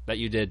that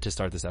you did to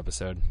start this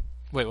episode?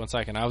 Wait 1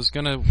 second. I was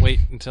going to wait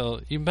until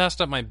you messed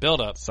up my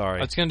build-up. Sorry.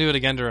 I was going to do it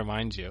again to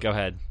remind you. Go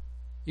ahead.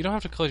 You don't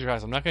have to close your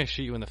eyes. I'm not going to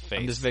shoot you in the face.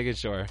 I'm just making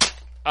sure.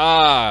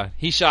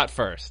 He shot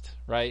first,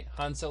 right?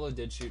 Han Solo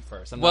did shoot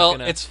first.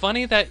 It's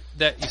funny that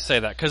you say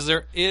that, because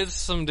there is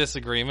some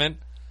disagreement.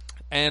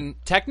 And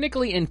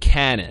technically in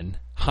canon,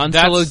 Han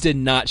Solo did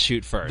not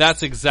shoot first.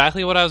 That's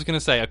exactly what I was going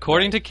to say.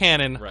 According to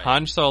canon,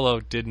 Han Solo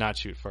did not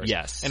shoot first.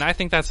 Yes. And I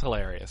think that's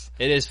hilarious.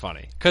 It is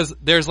funny. Because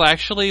there's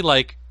actually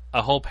like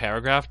a whole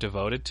paragraph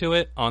devoted to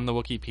it on the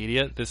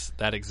Wikipedia,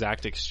 that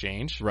exact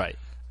exchange. Right.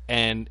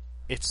 And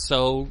it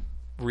so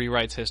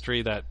rewrites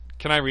history that...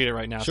 Can I read it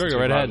right now? Sure, go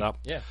right ahead.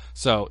 Yeah.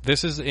 So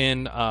this is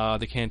in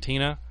the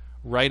Cantina,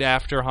 right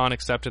after Han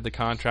accepted the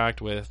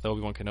contract with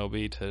Obi-Wan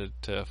Kenobi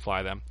to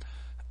fly them.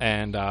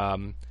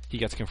 And he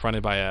gets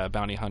confronted by a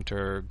bounty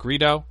hunter,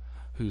 Greedo,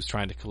 who's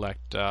trying to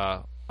collect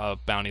a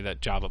bounty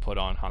that Jabba put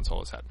on Han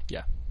Solo's head.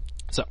 Yeah.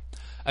 So,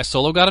 as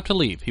Solo got up to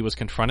leave, he was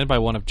confronted by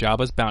one of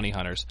Jabba's bounty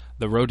hunters,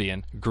 the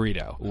Rodian,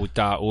 Greedo.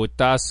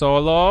 Uta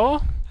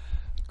Solo?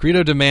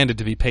 Greedo demanded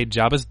to be paid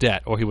Jabba's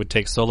debt, or he would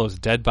take Solo's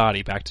dead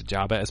body back to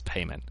Jabba as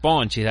payment.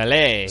 Bon,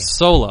 chitale.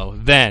 Solo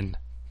then,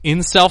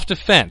 in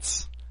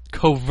self-defense,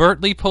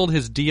 covertly pulled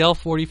his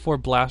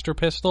DL-44 blaster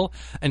pistol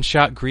and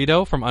shot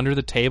Greedo from under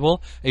the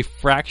table a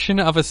fraction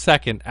of a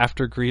second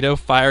after Greedo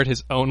fired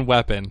his own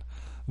weapon,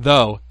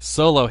 though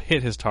Solo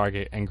hit his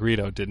target and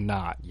Greedo did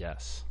not.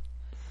 Yes.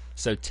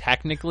 So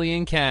technically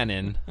in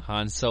canon,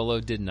 Han Solo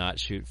did not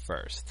shoot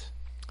first.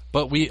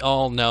 But we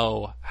all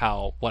know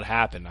what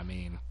happened. I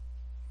mean,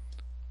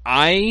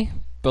 I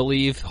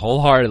believe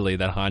wholeheartedly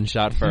that Han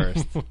shot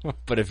first.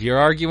 But if you're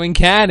arguing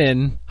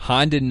canon,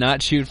 Han did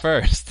not shoot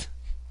first.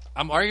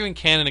 I'm arguing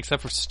canon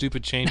except for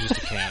stupid changes to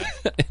canon.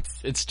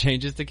 it's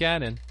changes to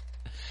canon.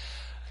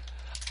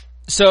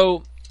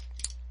 So,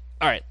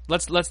 all right,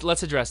 let's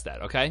address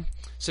that, okay?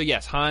 So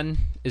yes, Han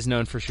is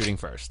known for shooting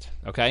first,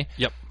 okay?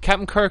 Yep.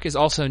 Captain Kirk is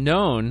also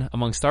known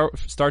among Star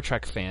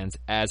Trek fans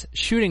as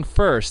shooting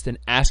first and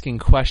asking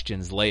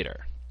questions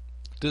later.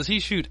 Does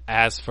he shoot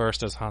as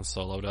first as Han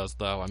Solo does,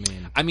 though?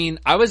 I mean,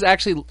 I was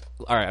actually...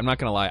 All right, I'm not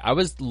going to lie. I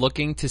was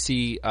looking to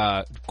see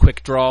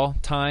quick draw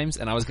times,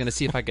 and I was going to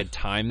see if I could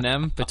time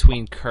them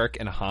between Kirk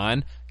and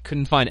Han.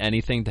 Couldn't find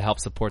anything to help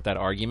support that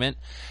argument.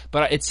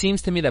 But it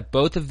seems to me that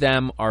both of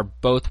them are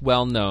both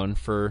well known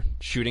for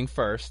shooting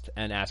first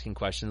and asking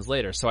questions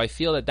later. So I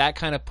feel that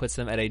kind of puts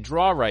them at a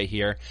draw right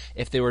here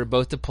if they were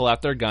both to pull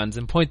out their guns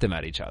and point them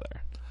at each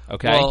other.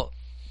 Okay? Well,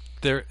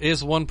 there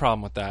is one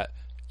problem with that.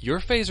 Your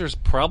phaser's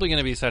probably going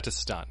to be set to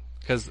stun,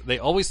 because they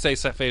always say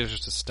set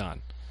phasers to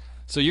stun.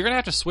 So you're going to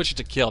have to switch it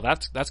to kill.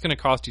 That's going to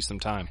cost you some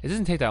time. It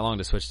doesn't take that long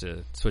to switch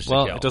to kill.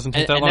 Well, it doesn't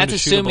take that long to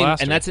shoot a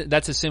blaster. And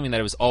that's assuming that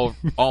it was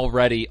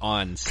already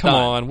on stun. Come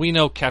on, we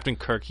know Captain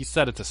Kirk. He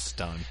set it to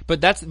stun.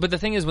 But the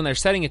thing is, when they're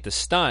setting it to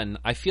stun,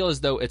 I feel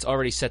as though it's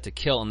already set to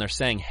kill, and they're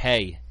saying,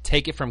 "Hey,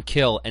 take it from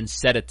kill and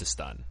set it to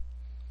stun."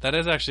 That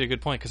is actually a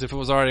good point, because if it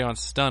was already on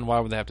stun, why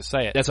would they have to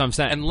say it? That's what I'm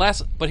saying.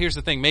 But here's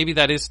the thing, maybe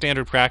that is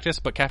standard practice,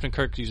 but Captain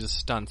Kirk uses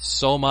stun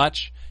so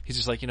much, he's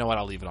just like, you know what,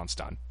 I'll leave it on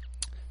stun.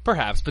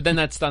 Perhaps, but then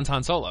that stuns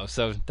Han Solo,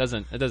 so it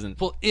doesn't.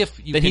 Well, if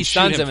you then can he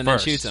stuns shoot him and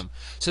first. then shoots him.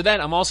 So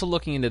then I'm also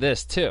looking into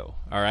this too.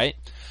 All right.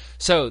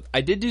 So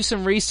I did do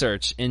some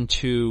research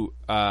into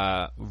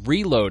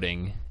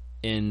reloading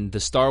in the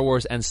Star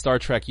Wars and Star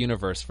Trek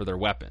universe for their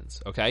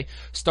weapons. Okay,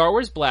 Star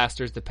Wars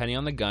blasters, depending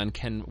on the gun,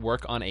 can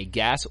work on a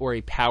gas or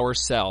a power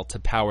cell to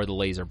power the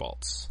laser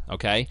bolts.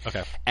 Okay.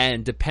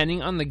 And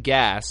depending on the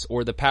gas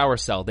or the power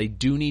cell, they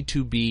do need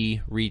to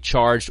be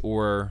recharged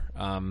or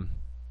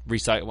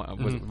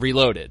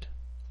reloaded,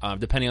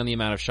 depending on the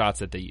amount of shots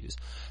that they use.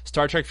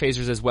 Star Trek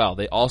phasers as well,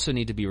 they also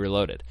need to be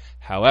reloaded.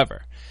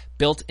 However,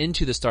 built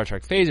into the Star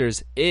Trek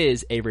phasers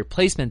is a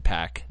replacement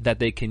pack that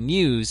they can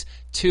use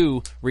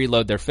to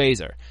reload their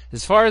phaser.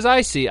 As far as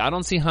I see, I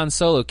don't see Han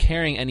Solo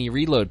carrying any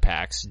reload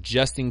packs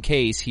just in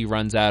case he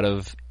runs out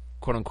of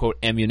quote-unquote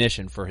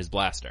ammunition for his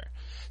blaster.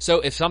 So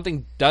if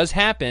something does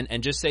happen,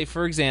 and just say,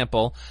 for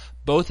example,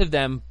 both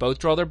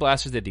draw their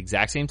blasters at the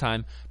exact same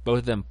time, both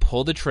of them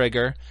pull the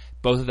trigger,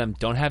 both of them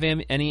don't have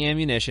any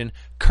ammunition,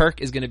 Kirk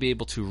is going to be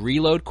able to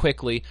reload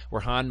quickly, where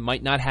Han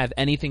might not have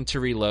anything to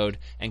reload,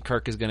 and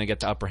Kirk is going to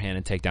get the upper hand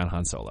and take down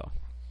Han Solo.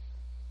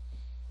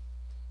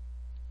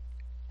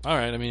 All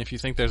right, I mean, if you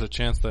think there's a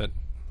chance that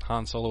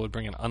Han Solo would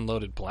bring an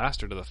unloaded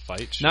blaster to the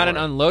fight, sure. Not an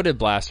unloaded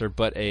blaster,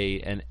 but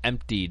an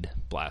emptied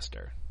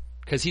blaster.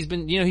 Because he's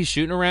been, he's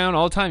shooting around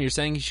all the time. You're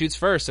saying he shoots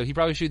first, so he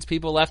probably shoots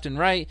people left and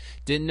right.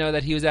 Didn't know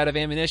that he was out of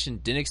ammunition.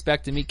 Didn't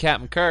expect to meet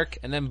Captain Kirk,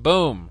 and then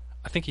boom.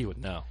 I think he would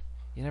know.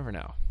 You never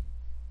know.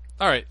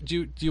 All right,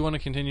 do you want to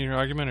continue your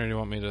argument, or do you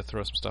want me to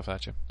throw some stuff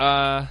at you?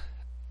 I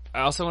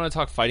also want to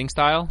talk fighting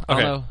style. I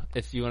Okay. don't know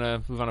if you want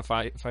to move on to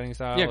fighting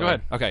style. Yeah, go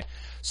ahead. Okay,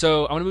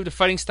 so I want to move to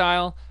fighting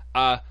style.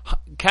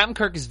 Captain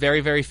Kirk is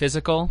very, very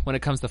physical when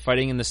it comes to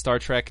fighting in the Star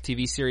Trek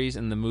TV series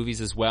and the movies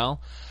as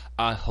well.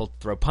 He'll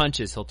throw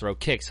punches, he'll throw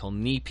kicks, he'll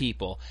knee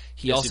people.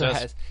 He also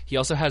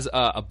has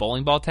a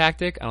bowling ball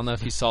tactic. I don't know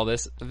if you saw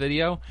this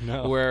video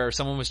where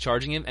someone was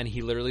charging him and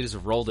he literally just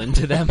rolled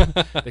into them.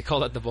 They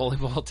call that the bowling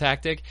ball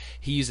tactic.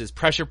 He uses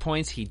pressure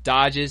points, he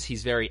dodges,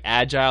 he's very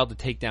agile to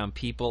take down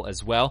people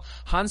as well.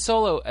 Han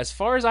Solo, as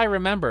far as I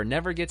remember,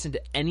 never gets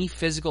into any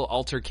physical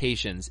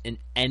altercations in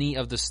any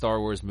of the Star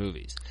Wars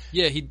movies.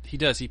 Yeah, he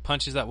does. He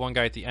punches that one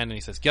guy at the end and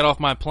he says, "Get off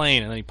my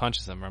plane," and then he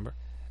punches him, remember?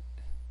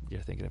 You're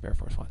thinking of Air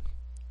Force One.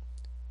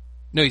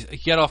 No, he's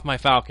 "Get off my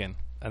Falcon,"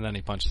 and then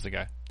he punches the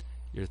guy.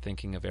 You're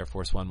thinking of Air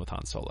Force One with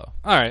Han Solo.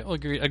 All right, we'll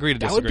agree to disagree.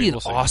 That would be an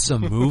We'll see.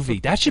 awesome movie.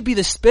 That should be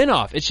the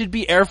spin-off. It should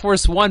be Air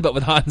Force One, but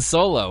with Han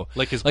Solo.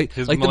 Like the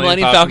his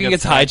Millennium Falcon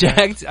gets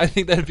hijacked. I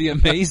think that'd be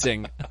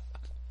amazing.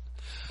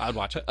 I'd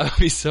watch it. That would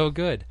be so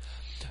good.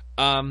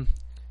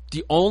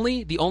 The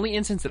only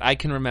instance that I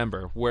can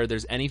remember where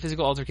there's any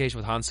physical altercation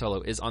with Han Solo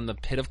is on the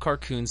Pit of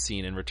Carcoon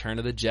scene in Return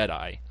of the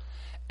Jedi.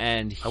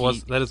 And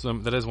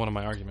that is one of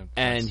my arguments.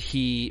 And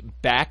he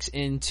backs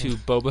into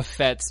Boba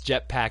Fett's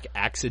jetpack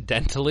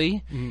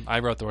accidentally. I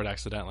wrote the word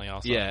accidentally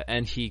also. Yeah,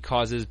 and he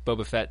causes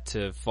Boba Fett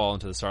to fall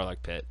into the Sarlacc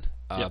pit.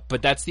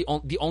 But that's the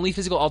only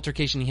physical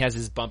altercation he has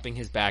is bumping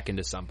his back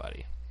into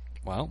somebody.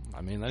 Well,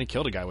 I mean, then he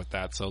killed a guy with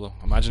that, so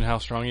imagine how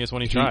strong he is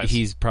when he tries.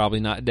 He's probably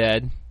not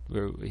dead.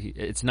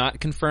 It's not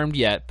confirmed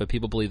yet, but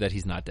people believe that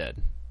he's not dead.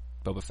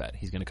 Boba Fett.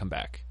 He's going to come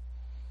back.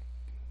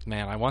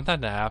 Man, I want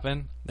that to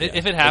happen. Yeah.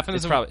 If it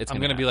happens, I'm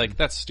going to be like,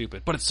 that's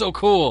stupid. But it's so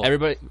cool.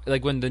 Everybody,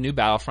 like when the new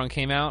Battlefront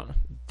came out,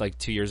 like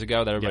 2 years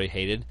ago, that everybody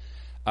hated,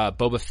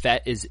 Boba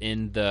Fett is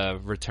in the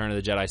Return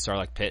of the Jedi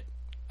Sarlacc pit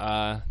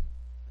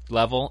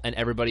level, and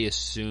everybody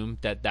assumed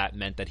that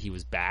meant that he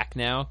was back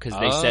now, because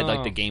they said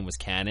like the game was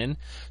canon.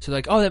 So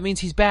like, oh, that means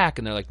he's back.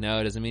 And they're like, no,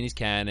 it doesn't mean he's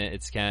canon.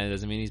 It's canon. It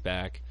doesn't mean he's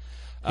back.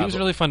 He was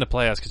really fun to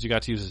play as because you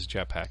got to use his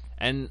jetpack.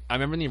 And I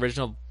remember in the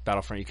original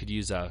Battlefront, you could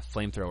use a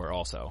flamethrower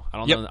also. I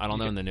don't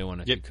know in the new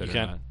one if you could or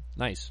not.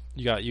 Nice.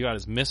 You got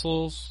his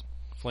missiles,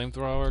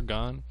 flamethrower,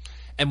 gun.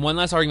 And one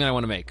last argument I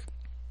want to make.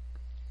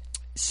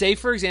 Say,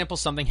 for example,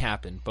 something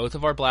happened. Both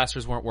of our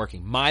blasters weren't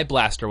working. My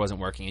blaster wasn't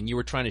working, and you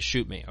were trying to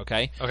shoot me,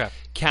 okay? Okay.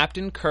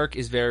 Captain Kirk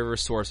is very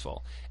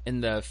resourceful.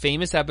 In the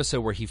famous episode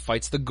where he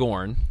fights the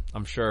Gorn,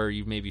 I'm sure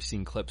you've maybe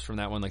seen clips from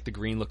that one, like the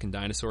green-looking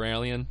dinosaur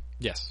alien.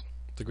 Yes.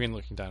 The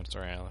green-looking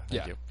dinosaur alien.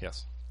 Thank you.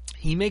 Yes.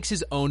 He makes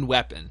his own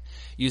weapon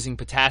using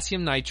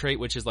potassium nitrate,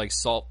 which is like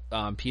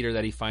saltpeter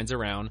that he finds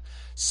around,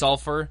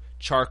 sulfur,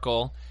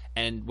 charcoal,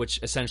 and which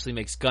essentially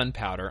makes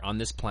gunpowder on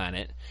this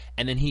planet.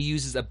 And then he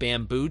uses a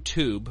bamboo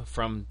tube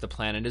from the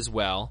planet as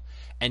well,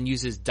 and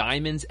uses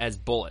diamonds as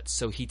bullets.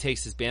 So he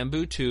takes this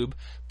bamboo tube,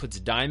 puts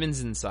diamonds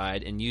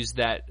inside, and uses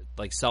that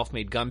like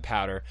self-made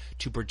gunpowder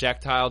to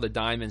projectile the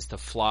diamonds to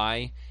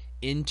fly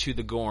into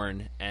the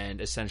Gorn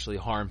and essentially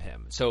harm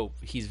him. So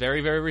he's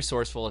very, very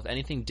resourceful. If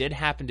anything did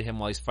happen to him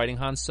while he's fighting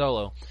Han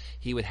Solo,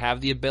 he would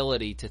have the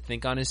ability to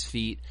think on his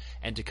feet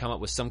and to come up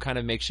with some kind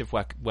of makeshift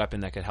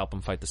weapon that could help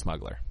him fight the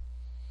smuggler.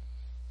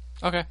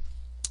 Okay.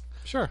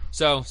 Sure.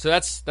 So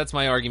that's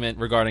my argument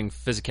regarding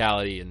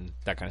physicality and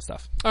that kind of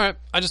stuff. All right.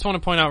 I just want to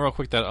point out real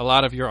quick that a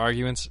lot of your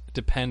arguments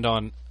depend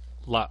on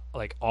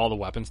like all the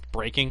weapons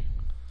breaking.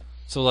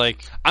 So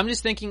like I'm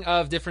just thinking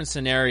of different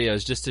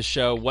scenarios just to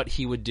show what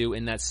he would do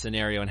in that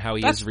scenario and how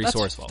he is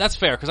resourceful. That's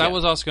fair because I Yeah.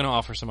 was also going to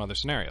offer some other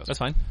scenarios. That's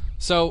fine.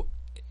 So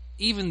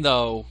even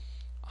though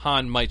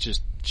Han might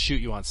just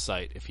shoot you on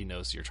sight if he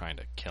knows you're trying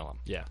to kill him.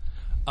 Yeah.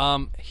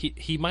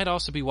 He might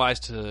also be wise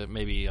to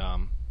maybe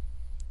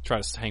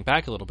try to hang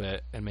back a little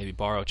bit and maybe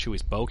borrow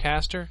Chewie's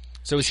bowcaster.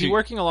 So is he Shoot.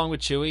 working along with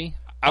Chewie?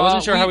 I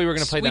wasn't sure how we were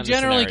going to play that. We in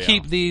generally the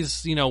scenario. keep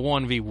these,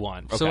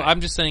 1v1. So Okay.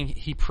 I'm just saying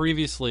he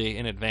previously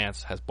in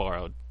advance has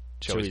borrowed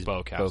Chewie's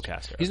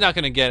bowcaster. He's not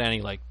going to get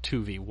any like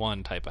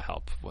 2v1 type of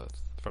help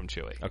from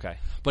Chewie. Okay.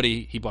 But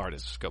he borrowed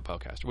his scope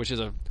bowcaster, which is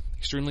a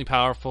extremely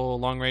powerful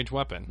long range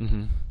weapon.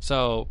 Mm-hmm.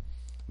 So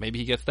maybe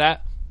he gets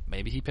that.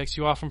 Maybe he picks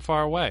you off from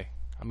far away.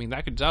 I mean,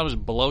 that'll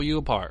just blow you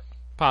apart.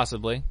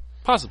 Possibly.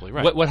 Possibly,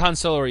 right? What Han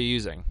Solo are you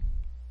using?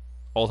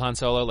 Old Han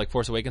Solo, like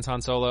Force Awakens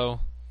Han Solo,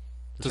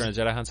 Return of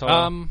the Jedi Han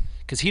Solo.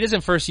 Because he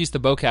doesn't first use the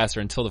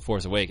bowcaster until the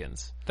Force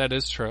Awakens. That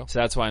is true. So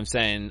that's why I'm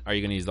saying, are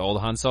you going to use the old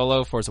Han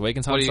Solo, Force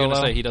Awakens Han What are you Solo?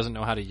 going to say? He doesn't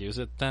know how to use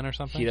it then or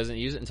something? He doesn't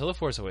use it until the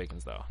Force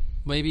Awakens, though.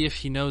 Maybe if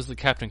he knows that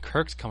Captain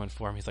Kirk's coming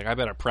for him, he's like, I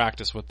better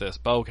practice with this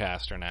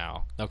bowcaster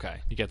now.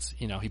 Okay. He gets,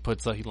 he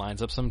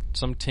lines up some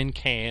tin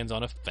cans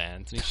on a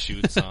fence and he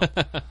shoots them.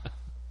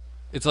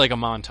 It's like a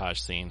montage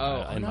scene.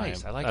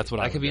 Nice. I like That's it.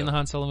 what I I could would be do. in the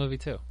Han Solo movie,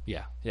 too.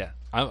 Yeah. Yeah.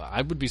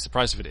 I would be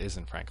surprised if it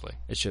isn't, frankly.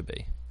 It should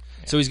be.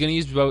 Yeah. So he's going to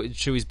use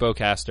Chewie's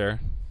bowcaster,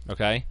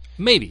 okay?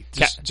 Maybe.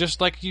 Just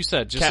like you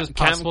said, just as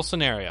possible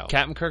scenario.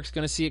 Captain Kirk's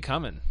going to see it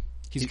coming.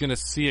 He's going to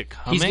see it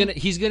coming?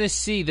 He's going to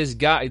see this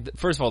guy.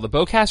 First of all, the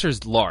bowcaster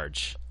is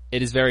large.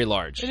 It is very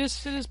large. It is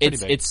pretty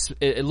big.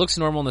 It looks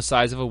normal in the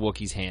size of a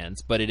Wookiee's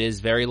hands, but it is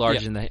very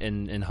large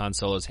in Han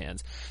Solo's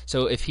hands.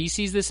 So if he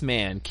sees this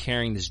man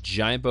carrying this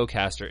giant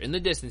bowcaster in the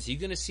distance, he's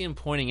going to see him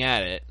pointing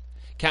at it.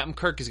 Captain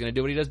Kirk is going to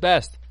do what he does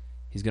best.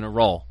 He's going to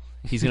roll.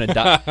 He's going to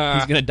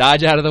he's going to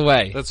dodge out of the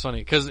way. That's funny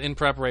because in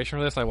preparation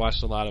for this, I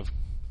watched a lot of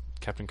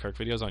Captain Kirk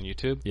videos on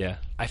YouTube. Yeah,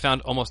 I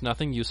found almost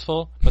nothing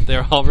useful, but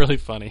they're all really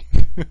funny.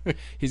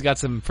 He's got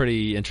some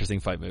pretty interesting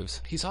fight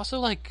moves. He's also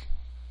like,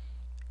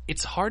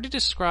 it's hard to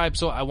describe.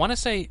 So I want to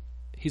say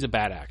he's a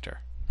bad actor,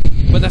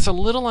 but that's a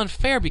little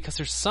unfair because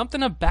there's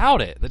something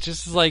about it that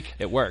just is like,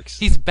 it works.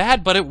 He's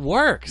bad, but it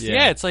works. Yeah.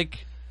 Yeah, it's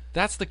like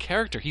that's the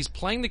character. He's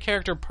playing the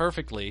character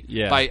perfectly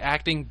by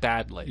acting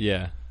badly.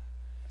 Yeah,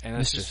 and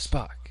Mr.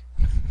 Spock,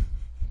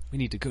 we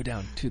need to go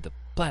down to the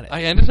planet.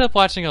 I ended up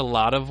watching a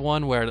lot of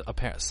one where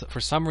for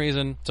some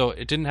reason, so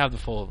it didn't have the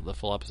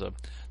full episode.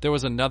 There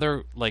was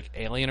another like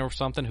alien or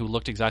something who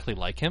looked exactly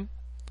like him.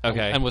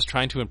 Okay. And was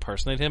trying to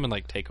impersonate him and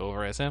like take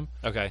over as him.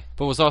 Okay.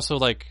 But was also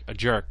like a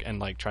jerk and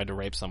like tried to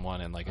rape someone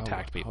and like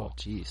attacked people. Oh,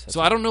 jeez.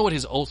 So I don't know what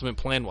his ultimate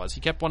plan was.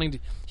 He kept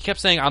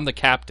saying I'm the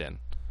captain.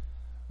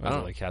 Was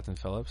it like Captain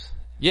Phillips?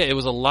 Yeah, it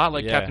was a lot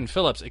like Captain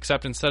Phillips,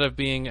 except instead of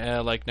being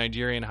a like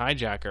Nigerian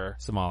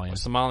hijacker,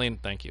 Somalian,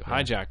 thank you,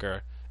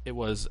 hijacker, it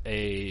was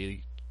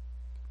a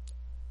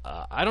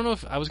I don't know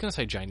if I was going to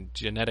say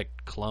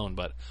genetic clone,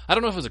 but I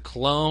don't know if it was a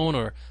clone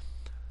or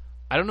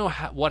I don't know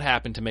what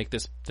happened to make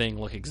this thing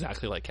look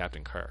exactly like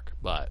Captain Kirk,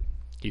 but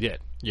he did.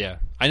 Yeah,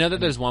 I know that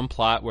there's one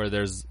plot where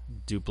there's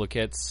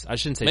duplicates. I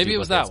shouldn't say maybe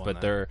duplicates, it was that one,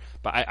 but they're.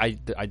 But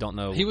I don't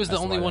know. He was the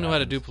only one who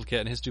had a happens. duplicate,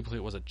 and his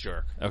duplicate was a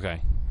jerk.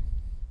 Okay,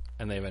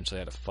 and they eventually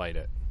had to fight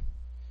it.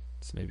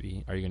 So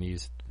maybe are you going to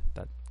use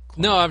that?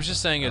 No, I was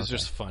just saying it's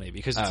just funny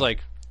because it's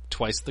like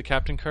twice the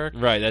Captain Kirk.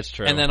 Right, that's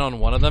true. And then on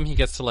one of them, he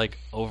gets to like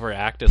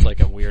overact as like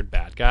a weird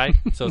bad guy.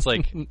 So it's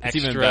like it's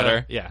extra, even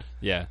better. Yeah,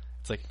 yeah.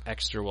 It's like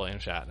extra William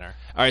Shatner.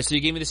 All right, so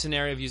you gave me the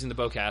scenario of using the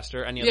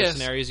bowcaster. Any other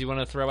scenarios you want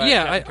to throw out?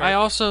 Yeah, I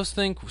also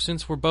think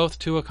since we're both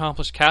two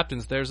accomplished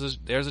captains, there's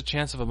a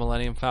chance of a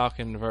Millennium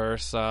Falcon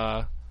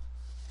versus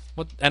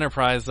what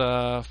Enterprise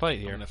fight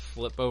here. I'm gonna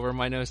flip over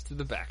my nose to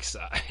the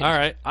backside. All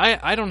right,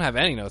 I don't have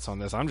any notes on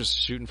this. I'm just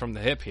shooting from the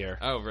hip here.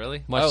 Oh,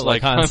 really? Much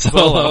like Han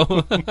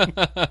Solo.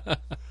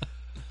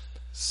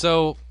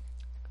 So,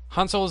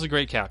 Han Solo is a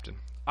great captain.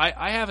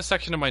 I have a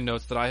section of my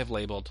notes that I have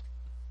labeled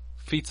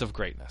 "Feats of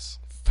Greatness."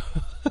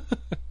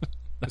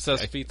 It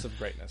says "Feats of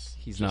Greatness."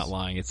 He's not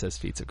lying. It says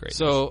feats of greatness.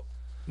 So,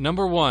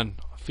 number 1,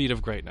 feat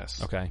of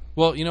greatness. Okay.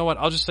 Well, you know what?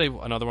 I'll just say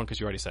another one because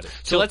you already said it.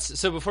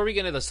 So before we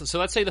get into this, so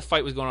let's say the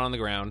fight was going on the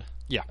ground.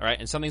 Yeah. All right,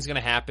 and something's going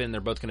to happen. They're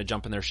both going to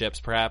jump in their ships,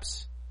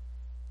 perhaps.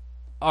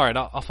 All right,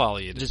 I'll follow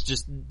you. Just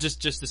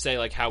to say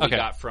like how we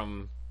got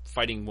from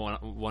fighting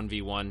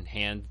 1v1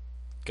 hand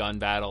gun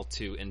battle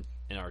to in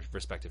our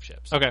respective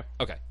ships. Okay.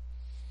 Okay.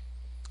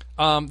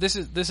 This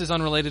is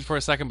unrelated for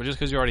a second, but just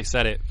because you already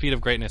said it, feat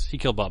of greatness, he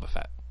killed Boba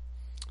Fett.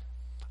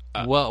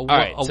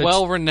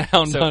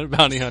 Well-renowned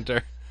bounty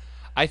hunter.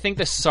 I think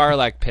the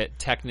Sarlacc pit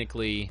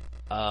technically.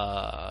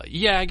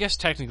 Yeah, I guess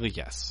technically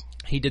yes.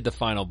 He did the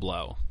final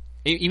blow,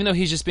 even though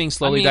he's just being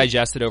slowly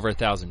digested over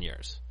 1,000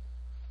 years.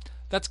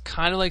 That's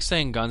kind of like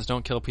saying guns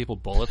don't kill people,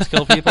 bullets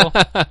kill people.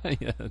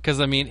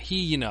 Because I mean,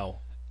 he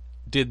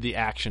did the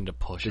action to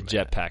push The him. in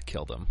it. jetpack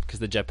killed him because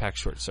the jetpack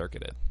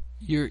short-circuited.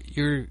 You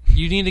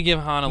need to give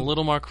Han a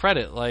little more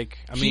credit. Like,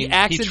 I mean, he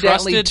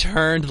accidentally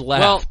turned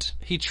left. Well,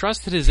 he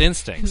trusted his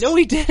instincts. No,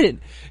 he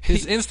didn't.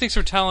 His instincts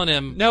were telling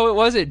him, No, it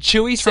wasn't.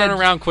 Chewie said, turn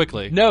around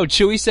quickly. No,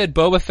 Chewie said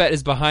Boba Fett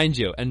is behind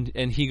you,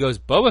 and he goes,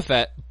 Boba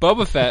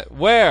Fett,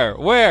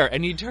 where?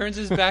 And he turns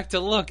his back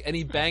to look, and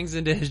he bangs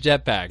into his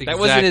jetpack. That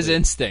wasn't his Exactly.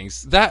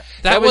 instincts. That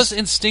That was was-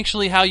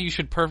 instinctually how you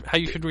should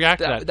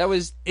react to that. That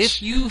was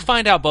If you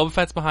find out Boba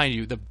Fett's behind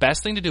you, the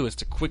best thing to do is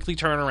to quickly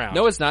turn around.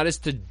 no, it's not. It's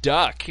to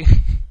duck.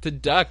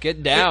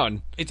 Get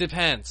down. It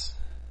depends.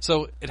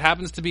 So it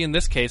happens to be in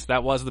this case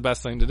that was the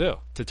best thing to do.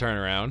 To turn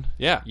around.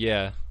 Yeah.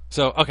 Yeah.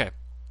 So okay,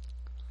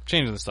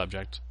 changing the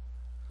subject.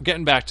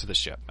 Getting back to the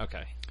ship.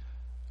 Okay.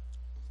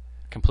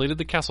 Completed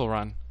the Kessel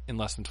Run in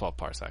less than 12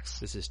 parsecs.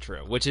 This is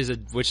true. Which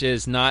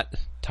is not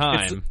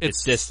time.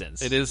 It's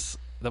distance. It is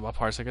a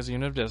parsec is a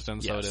unit of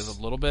distance, so it Yes. is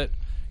a little bit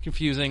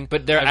confusing.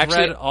 But I've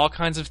actually read all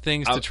kinds of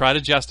things to try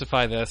to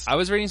justify this. I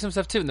was reading some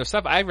stuff too, and the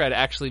stuff I read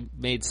actually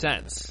made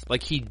sense.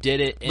 Like he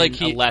did it in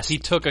like he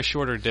took a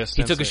shorter distance.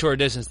 He took a short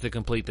distance to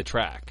complete the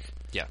track.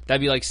 Yeah.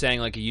 That'd be like saying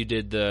like you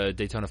did the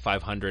Daytona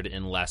 500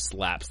 in less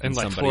laps than in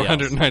like somebody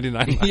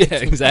 499 else. laps. Yeah,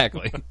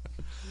 exactly.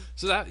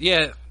 So that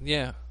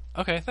yeah.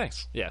 Okay,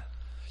 thanks. Yeah.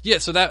 Yeah,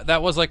 so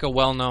that was like a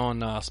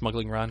well-known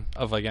smuggling run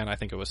of, again, I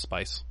think it was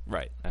Spice.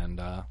 Right.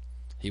 And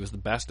he was the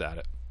best at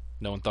it.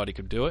 No one thought he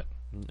could do it.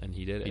 And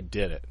he did it. He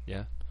did it.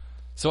 Yeah.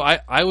 So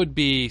I would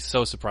be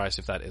so surprised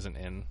if that isn't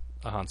in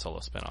a Han Solo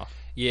spinoff.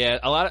 Yeah,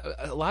 a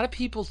lot of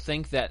people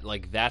think that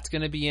like that's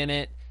going to be in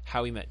it.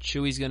 How he met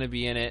Chewie's going to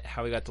be in it.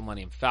 How he got the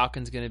Millennium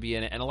Falcon's going to be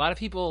in it. And a lot of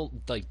people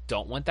like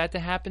don't want that to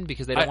happen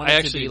because they don't want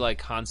it to be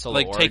like Han Solo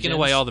like origins. taking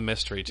away all the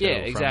mystery too.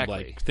 Yeah, from, exactly.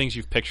 like things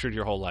you've pictured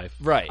your whole life.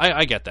 Right.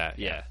 I get that.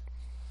 Yeah.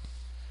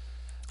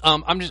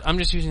 I'm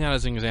just using that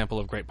as an example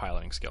of great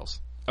piloting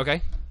skills.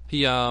 Okay.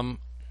 He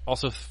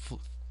also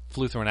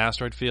flew through an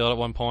asteroid field at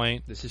one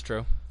point. This is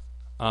true.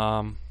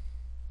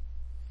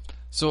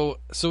 So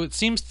it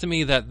seems to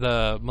me that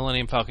the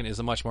Millennium Falcon is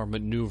a much more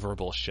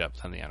maneuverable ship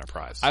than the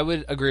Enterprise. I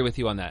would agree with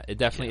you on that. It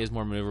definitely is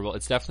more maneuverable.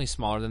 It's definitely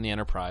smaller than the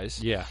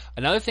Enterprise. Yeah.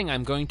 Another thing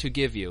I'm going to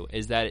give you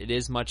is that it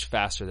is much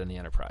faster than the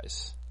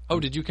Enterprise. Oh,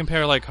 did you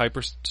compare like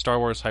Star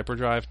Wars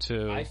Hyperdrive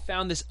to? I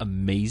found this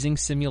amazing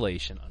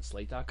simulation on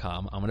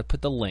Slate.com. I'm going to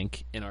put the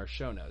link in our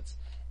show notes.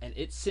 And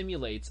it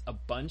simulates a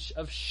bunch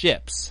of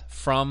ships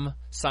from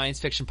science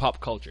fiction pop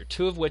culture,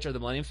 two of which are the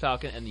Millennium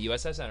Falcon and the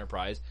USS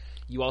Enterprise.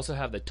 You also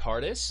have the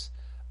TARDIS,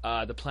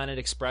 the Planet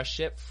Express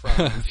ship from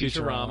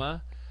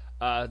Futurama,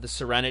 the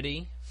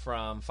Serenity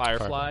from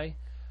Firefly,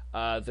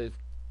 the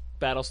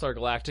Battlestar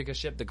Galactica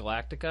ship, the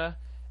Galactica,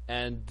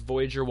 and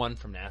Voyager 1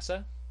 from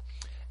NASA.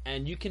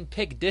 And you can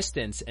pick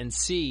distance and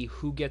see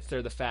who gets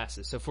there the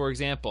fastest. So, for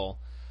example,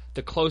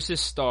 the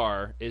closest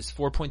star is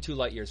 4.2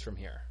 light years from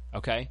here.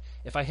 Okay?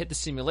 If I hit the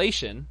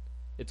simulation,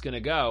 it's going to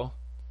go.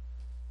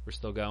 We're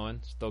still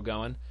going.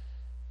 Some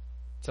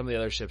of the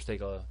other ships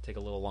take a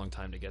little long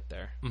time to get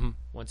there. Mm-hmm.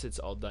 Once it's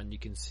all done, you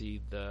can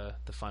see the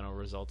final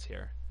results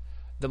here.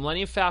 The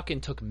Millennium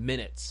Falcon took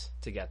minutes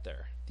to get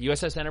there. The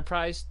USS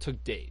Enterprise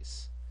took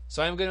days.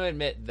 So I'm going to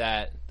admit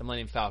that the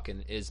Millennium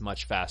Falcon is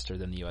much faster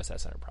than the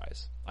USS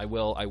Enterprise. I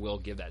will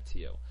give that to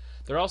you.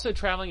 They're also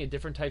traveling at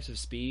different types of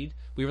speed.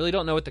 We really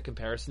don't know what the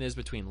comparison is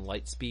between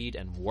light speed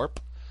and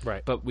warp.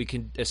 Right. But we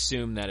can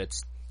assume that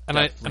it's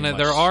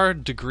there are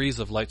degrees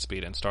of light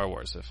speed in Star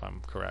Wars, if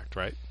I'm correct,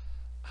 right?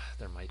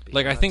 There might be.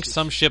 Like I think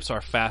some ships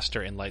are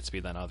faster in light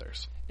speed than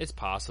others. It's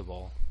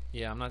possible.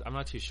 Yeah, I'm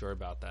not too sure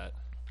about that.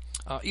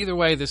 Either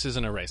way, this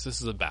isn't a race.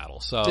 This is a battle.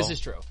 So This is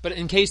true. But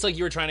in case like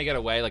you were trying to get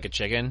away like a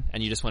chicken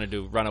and you just wanted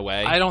to run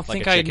away, I don't like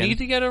think a I chicken, need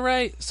to get it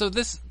right. So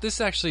this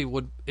actually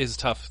is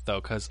tough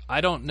though, because I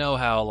don't know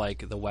how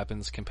like the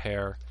weapons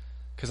compare.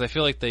 Because I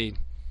feel like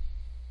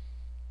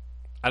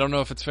I don't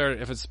know if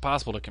it's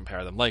possible to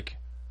compare them. Like,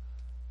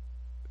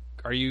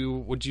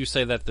 would you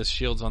say that the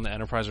shields on the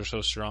Enterprise are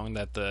so strong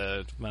that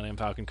the Millennium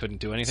Falcon couldn't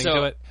do anything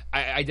to it?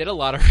 I did a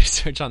lot of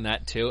research on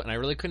that too, and I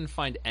really couldn't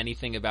find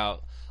anything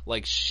about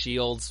like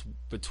shields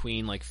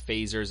between like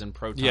phasers and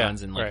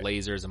protons and like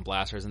lasers and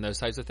blasters and those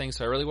types of things.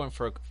 So I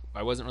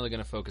wasn't really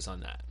going to focus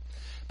on that,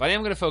 but I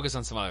am going to focus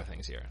on some other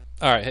things here.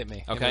 All right, hit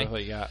me. Okay,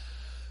 what you got?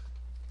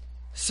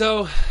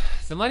 So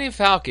the Millennium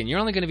Falcon, you're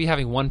only going to be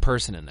having one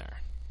person in there.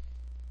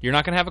 You're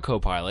not going to have a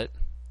co-pilot.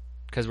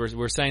 Because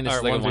we're saying this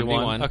is like a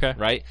 1v1, okay.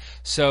 Right?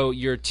 So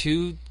your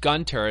two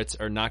gun turrets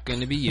are not going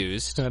to be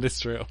used. That is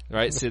true.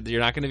 Right? So you're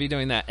not going to be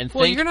doing that. And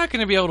you're not going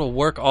to be able to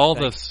work all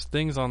the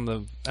things on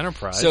the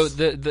Enterprise. So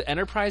the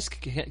Enterprise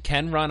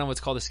can run on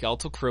what's called a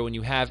skeletal crew, and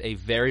you have a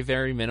very,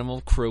 very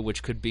minimal crew,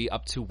 which could be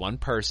up to one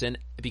person,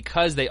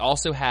 because they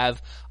also have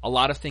a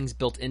lot of things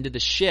built into the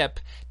ship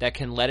that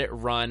can let it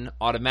run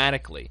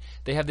automatically.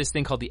 They have this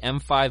thing called the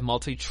M5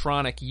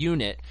 Multitronic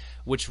Unit,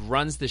 which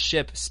runs the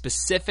ship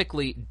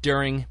specifically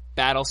during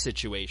battle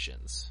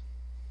situations.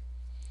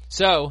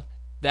 So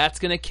that's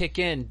going to kick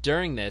in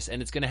during this,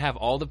 and it's going to have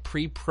all the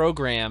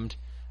pre-programmed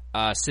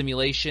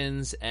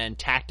simulations and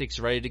tactics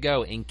ready to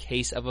go in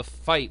case of a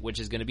fight, which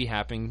is going to be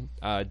happening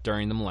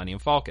during the Millennium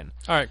Falcon.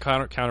 All right,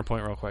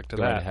 counterpoint real quick to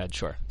Go that. right ahead,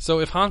 sure. So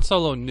if Han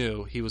Solo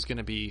knew he was going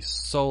to be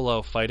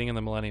solo fighting in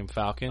the Millennium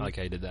Falcon... I like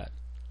how you did that.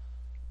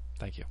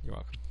 Thank you. You're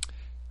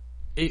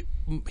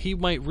welcome. He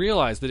might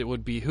realize that it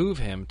would behoove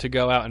him to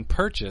go out and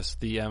purchase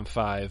the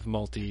M5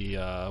 multi,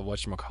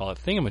 whatchamacallit,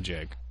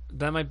 thingamajig.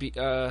 That might be...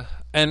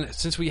 And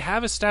since we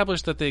have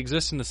established that they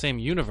exist in the same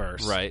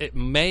universe, Right. it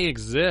may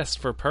exist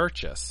for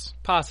purchase.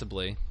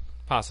 Possibly.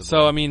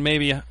 So, I mean,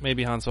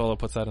 maybe Han Solo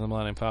puts that in the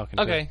Millennium Falcon.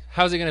 Okay, too.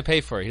 how's he going to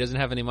pay for it? He doesn't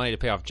have any money to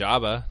pay off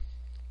Jabba.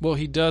 Well,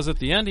 he does at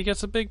the end. He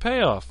gets a big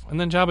payoff. And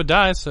then Jabba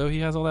dies, so he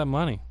has all that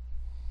money.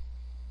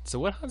 So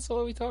what Han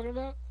Solo are we talking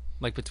about?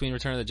 Like between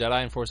Return of the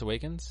Jedi and Force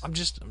Awakens? I'm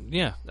just,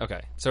 yeah.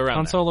 Okay, so around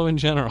Han there. Solo in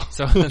general.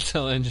 So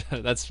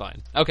that's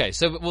fine. Okay,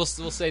 so we'll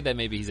say that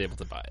maybe he's able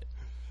to buy it.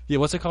 Yeah,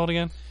 what's it called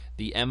again?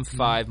 The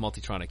M5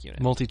 Multitronic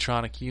unit.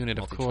 Multitronic unit,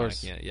 of Multitronic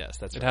course. unit, yes,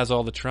 that's right. It has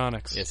all the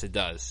tronics. Yes, it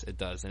does. It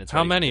does, and it's How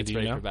ready, many It's do you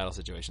ready know? for battle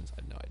situations.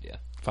 I have no idea.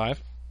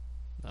 5?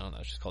 I don't know.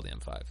 It's just called the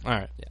M5. All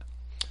right.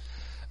 Yeah.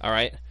 All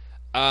right.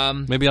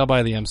 Maybe I'll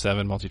buy the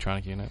M7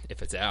 Multitronic unit.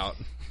 If it's out,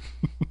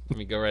 let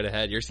me go right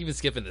ahead. You're even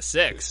skipping the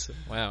 6.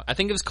 Wow. I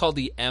think it was called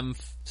the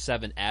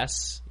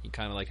M7S. You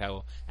kind of like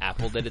how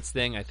Apple did its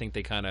thing. I think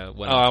they kind of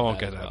went. Oh, up I to won't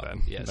that get as that well.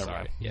 then. Yeah, Never sorry.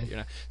 mind. Yeah, you're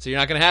not. So you're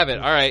not going to have it.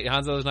 All right,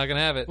 Han Solo's not going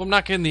to have it. Well, I'm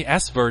not getting the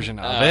S version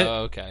of it.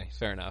 Oh, okay.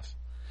 Fair enough.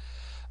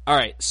 All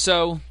right.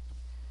 So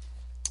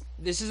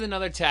this is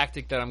another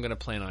tactic that I'm going to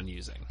plan on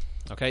using.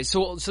 Okay.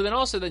 So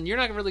then you're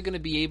not really going to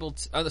be able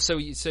to. So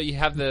you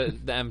have the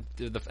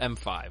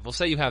M5. We'll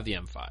say you have the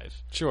M5.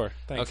 Sure.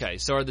 Thanks. Okay.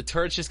 So are the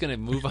turrets just going to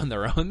move on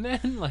their own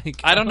then?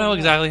 Like I don't know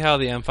exactly how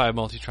the M5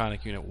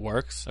 Multitronic unit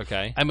works.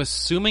 Okay. I'm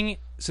assuming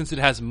since it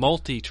has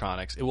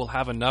multitronics, it will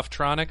have enough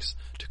tronics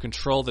to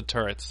control the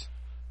turrets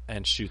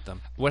and shoot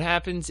them. What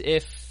happens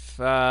if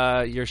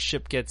your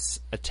ship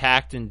gets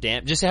attacked and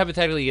damaged? Just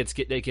hypothetically,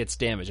 it gets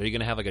damaged. Are you going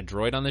to have like a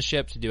droid on the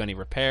ship to do any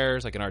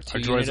repairs, like an R2 Are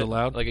unit? droids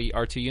allowed? Like a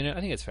R2 unit? I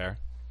think it's fair.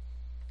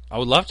 I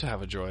would love to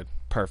have a droid.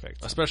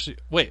 Perfect. Especially...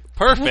 Wait,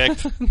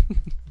 perfect?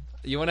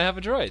 You want to have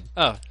a droid?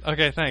 Oh,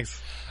 okay,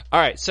 thanks. All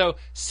right. So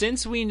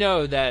since we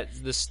know that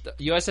the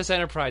USS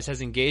Enterprise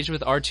has engaged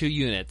with R2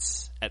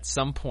 units at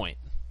some point,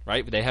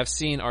 right? They have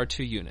seen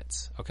R2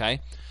 units.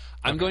 Okay.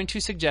 I'm going to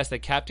suggest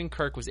that Captain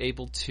Kirk was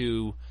able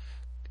to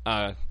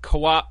what's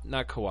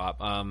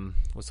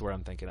the word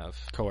I'm thinking of?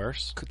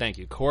 Coerce. Thank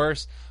you.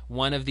 Coerce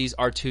one of these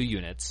R2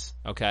 units,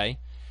 okay?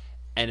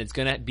 And it's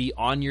going to be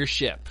on your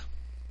ship,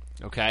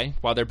 okay?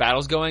 While their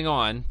battle's going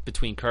on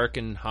between Kirk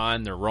and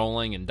Han, they're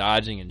rolling and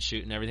dodging and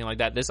shooting, everything like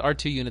that. This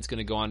R2 unit's going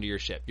to go onto your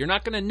ship. You're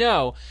not going to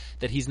know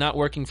that he's not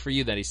working for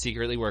you, that he's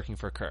secretly working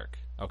for Kirk,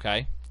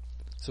 okay?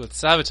 So it's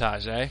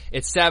sabotage, eh?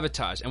 It's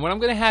sabotage. And what I'm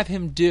going to have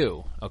him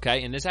do,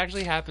 okay, and this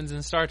actually happens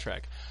in Star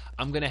Trek,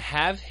 I'm going to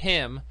have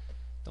him...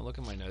 Don't look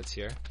at my notes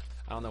here.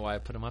 I don't know why I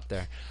put them up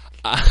there.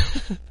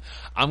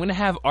 I'm going to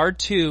have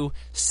R2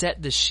 set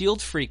the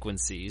shield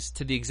frequencies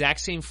to the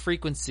exact same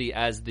frequency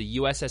as the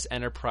USS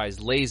Enterprise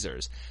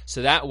lasers.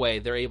 So that way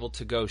they're able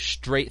to go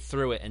straight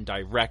through it and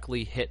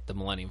directly hit the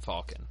Millennium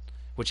Falcon,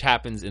 which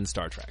happens in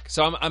Star Trek.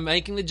 So I'm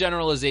making the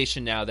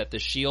generalization now that the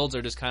shields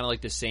are just kind of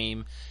like the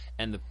same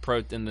and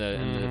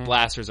the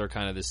blasters are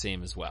kind of the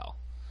same as well.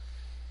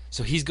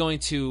 So he's going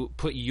to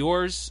put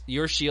your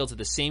shield to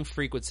the same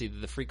frequency that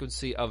the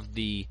frequency of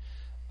the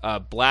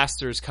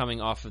blasters coming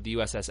off of the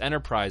USS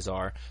Enterprise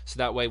are, so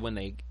that way when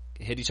they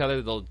hit each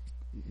other, they'll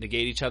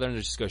negate each other and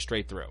they'll just go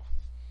straight through.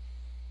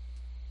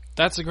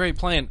 That's a great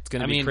plan. It's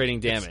going to be creating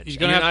damage.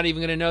 You're not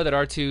even going to know that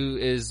R2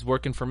 is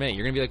working for me.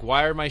 You're going to be like,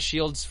 why are my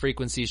shield's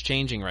frequencies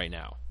changing right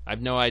now? I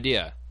have no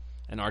idea.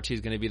 And R2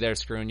 is going to be there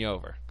screwing you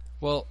over.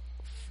 Well,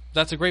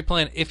 that's a great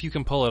plan if you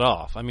can pull it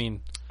off. I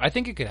mean... I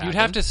think it could happen. You'd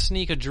have to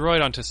sneak a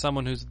droid onto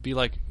someone who'd be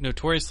like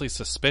notoriously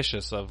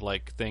suspicious of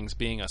like things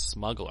being a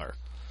smuggler.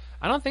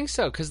 I don't think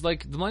so, because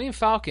like the Millennium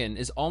Falcon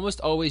is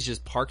almost always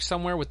just parked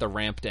somewhere with the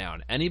ramp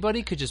down.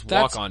 Anybody could just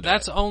walk onto it.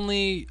 That's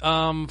only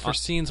for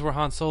scenes where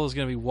Han Solo is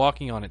going to be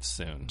walking on it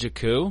soon.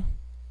 Jakku?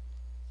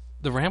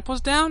 The ramp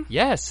was down?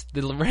 Yes,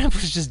 the ramp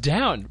was just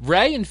down.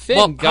 Rey and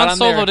Finn got Han on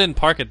Solo there. didn't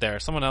park it there.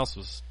 Someone else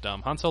was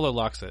dumb. Han Solo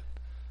locks it.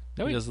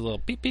 No, he does a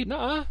little beep beep.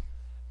 Nuh-uh.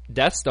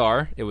 Death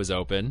Star, it was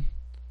open.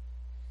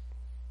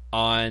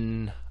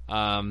 On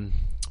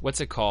what's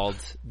it called?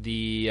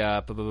 The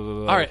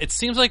all right. It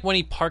seems like when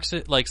he parks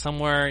it like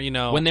somewhere, you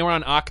know, when they were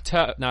on what's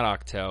that?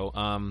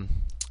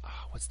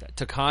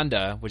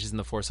 Takanda, which is in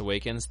the Force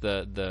Awakens,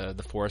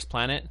 the forest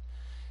planet.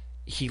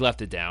 He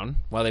left it down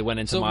while they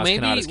went into Maz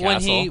Kanata's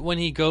castle. When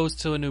he goes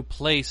to a new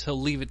place, he'll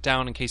leave it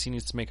down in case he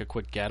needs to make a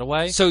quick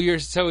getaway.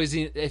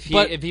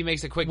 If he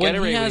makes a quick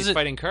getaway when he's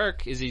fighting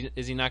Kirk, is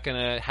he not going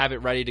to have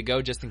it ready to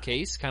go just in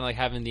case, kind of like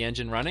having the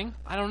engine running?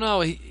 I don't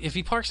know. If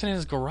he parks it in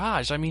his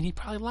garage, I mean, he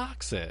probably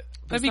locks it.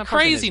 That'd be not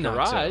parked in crazy his not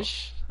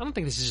garage. to. I don't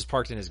think this is just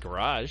parked in his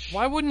garage.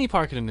 Why wouldn't he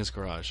park it in his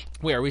garage?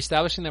 Wait, are we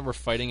establishing that we're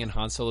fighting in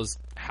Han Solo's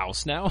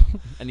house now?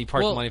 And he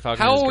parked the Millennium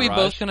Falcon how in his are we garage?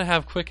 both going to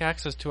have quick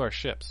access to our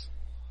ships?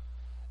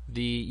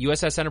 The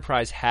USS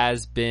Enterprise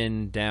has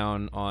been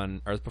down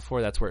on Earth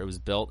before. That's where it was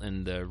built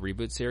in the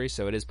reboot series,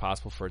 so it is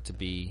possible for it to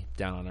be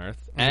down on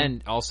Earth. Mm-hmm.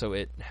 And also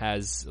it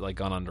has like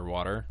gone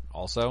underwater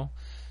also.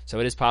 So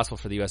it is possible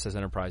for the USS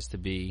Enterprise to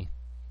be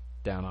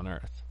down on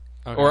Earth.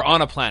 Okay. Or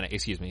on a planet,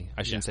 excuse me.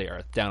 I shouldn't say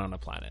Earth. Down on a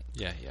planet.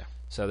 Yeah.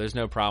 So there's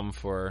no problem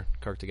for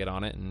Kirk to get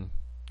on it and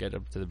get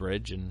up to the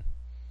bridge and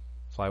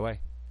fly away.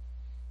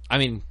 I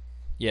mean,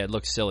 yeah, it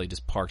looks silly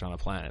just parked on a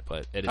planet,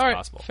 but it is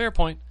possible. Fair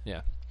point.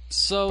 Yeah.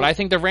 So, but I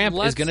think the ramp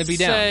is going to be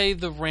down. Let's say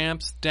the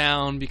ramp's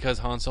down because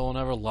Han Solo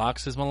never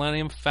locks his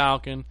Millennium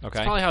Falcon. Okay.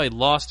 That's probably how he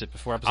lost it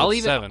before episode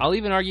 7. I'll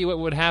even argue what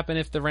would happen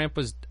if the ramp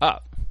was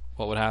up.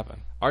 What would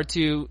happen? The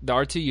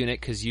R2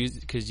 unit could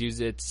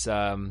use its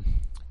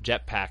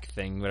jetpack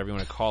thing, whatever you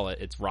want to call it.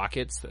 It's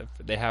rockets that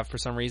they have for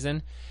some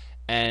reason,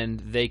 and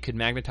they could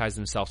magnetize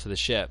themselves to the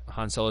ship.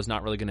 Han Solo's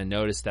not really going to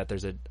notice that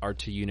there's an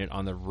R2 unit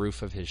on the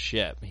roof of his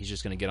ship. He's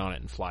just going to get on it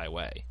and fly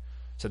away.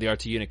 So the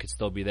R2 unit could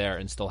still be there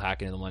and still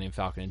hack into the Millennium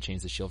Falcon and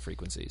change the shield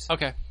frequencies.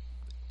 Okay.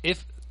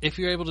 If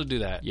you're able to do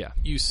that, yeah,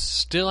 you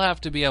still have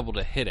to be able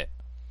to hit it.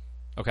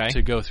 Okay.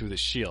 To go through the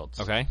shields.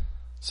 Okay.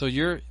 So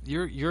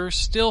you're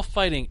still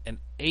fighting an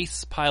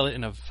ace pilot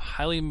in a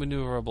highly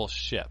maneuverable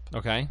ship.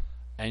 Okay.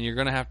 And you're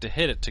going to have to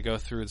hit it to go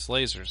through its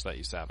lasers that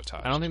you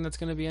sabotaged. I don't think that's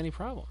going to be any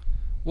problem.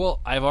 Well,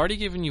 I've already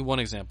given you one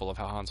example of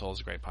how Han Solo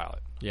is a great pilot.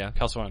 Yeah.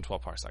 Kelso in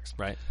 12 parsecs.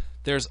 Right.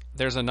 There's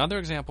another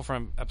example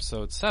from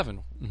episode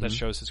 7 that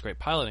shows his great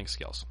piloting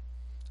skills,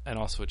 and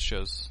also it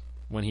shows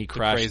when he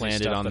crash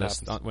landed on the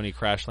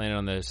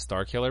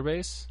Starkiller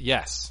base.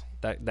 Yes,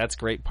 that's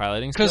great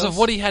piloting skills because of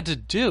what he had to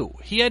do.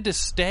 He had to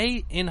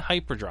stay in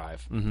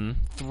hyperdrive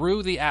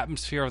through the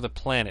atmosphere of the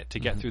planet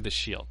to get through the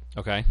shield.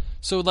 Okay,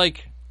 so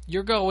like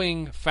you're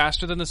going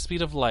faster than the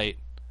speed of light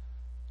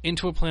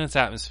into a planet's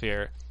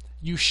atmosphere.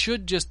 You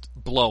should just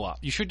blow up.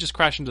 You should just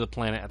crash into the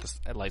planet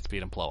at light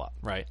speed and blow up.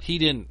 Right. He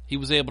didn't. He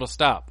was able to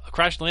stop. A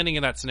crash landing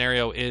in that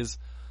scenario is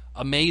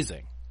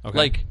amazing. Okay.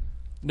 Like,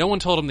 no one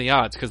told him the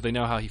odds because they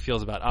know how he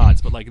feels about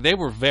odds, but like they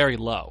were very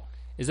low.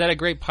 Is that a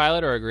great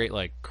pilot or a great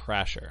like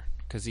crasher?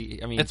 Because he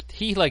mowed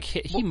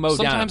down.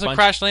 Sometimes a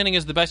crash landing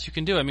is the best you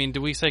can do. I mean,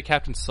 do we say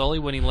Captain Sully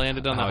when he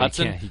landed on the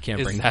Hudson? He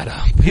can't bring that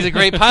up. He's a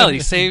great pilot. He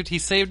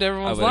saved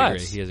everyone's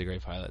lives. Agree. He is a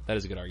great pilot. That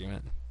is a good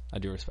argument. I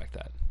do respect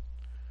that.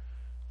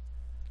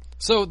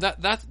 So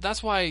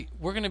that's why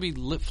we're going to be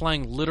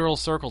flying literal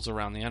circles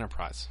around the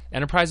Enterprise.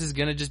 Enterprise is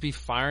going to just be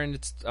firing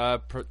its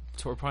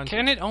torpedoes.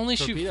 Can it only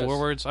shoot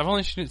forwards? I've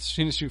only seen it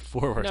shoot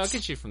forwards. No, it can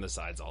shoot from the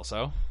sides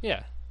also.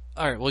 Yeah.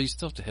 All right. Well, you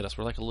still have to hit us.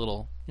 We're like a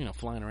little,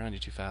 flying around you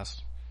too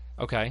fast.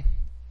 Okay.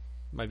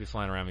 Might be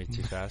flying around me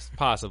too fast.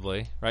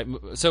 Possibly. Right.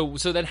 So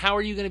then how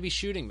are you going to be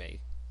shooting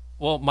me?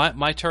 Well,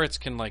 my turrets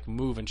can like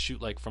move and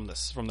shoot like from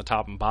the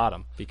top and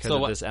bottom because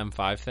of this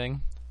M5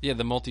 thing. Yeah,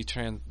 the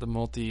Multitronic. The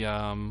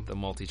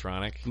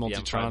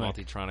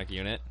Multitronic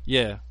unit.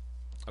 Yeah.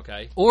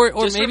 Okay. Or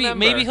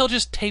maybe he'll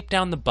just tape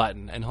down the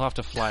button and he'll have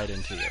to fly it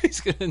into you. He's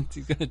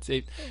gonna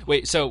tape.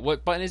 Wait, so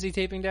what button is he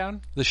taping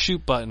down? The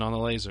shoot button on the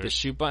lasers. The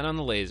shoot button on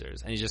the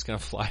lasers, and he's just gonna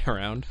fly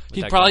around.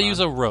 He'd probably use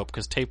a rope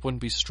because tape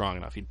wouldn't be strong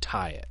enough. He'd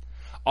tie it.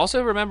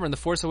 Also, remember in The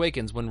Force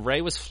Awakens when Rey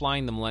was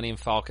flying the Millennium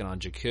Falcon on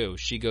Jakku,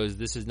 she goes,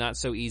 "This is not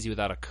so easy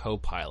without a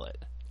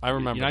co-pilot." I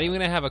remember. You're not even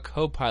going to have a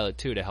co-pilot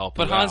too to help.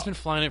 But Han's been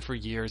flying it for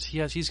years.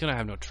 He's going to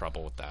have no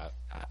trouble with that.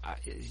 I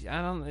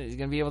don't. He's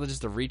going to be able to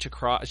just reach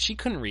across. She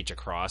couldn't reach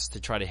across to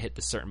try to hit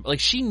the certain. Like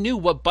she knew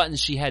what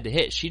buttons she had to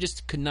hit. She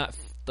just could not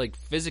like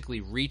physically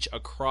reach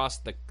across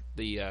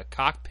the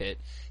cockpit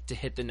to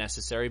hit the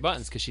necessary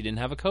buttons because she didn't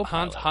have a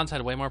co-pilot. Han's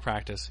had way more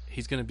practice.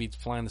 He's going to be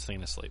flying this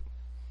thing asleep.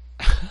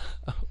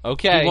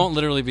 Okay. He won't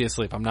literally be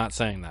asleep. I'm not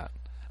saying that.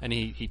 And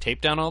he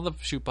taped down all the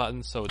shoot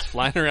buttons, so it's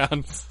flying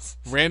around,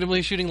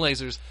 randomly shooting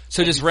lasers.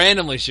 So just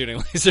randomly shooting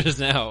lasers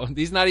now.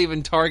 He's not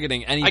even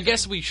targeting anything. I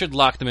guess we should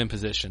lock them in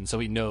position so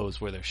he knows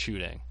where they're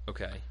shooting.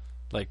 Okay.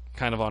 Like,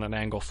 kind of on an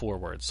angle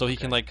forward. So he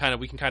can,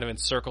 we can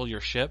encircle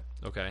your ship.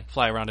 Okay.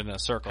 Fly around in a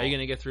circle. How are you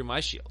going to get through my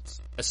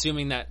shields?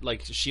 Assuming that,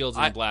 shields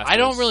and blasters... I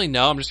don't really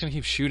know. I'm just going to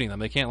keep shooting them.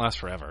 They can't last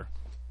forever.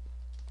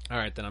 All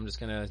right, then I'm just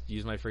going to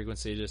use my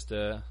frequency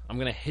I'm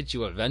going to hit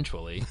you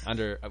eventually with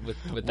that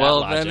logic.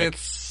 Well,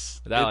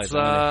 then I'm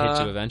going to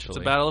hit you eventually. It's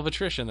a battle of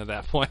attrition at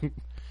that point.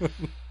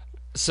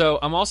 So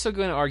I'm also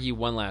going to argue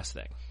one last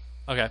thing.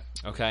 Okay.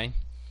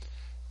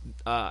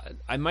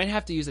 I might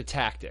have to use a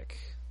tactic,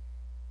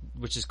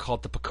 which is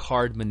called the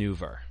Picard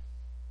maneuver,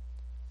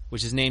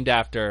 which is named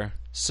after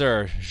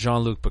Sir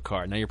Jean-Luc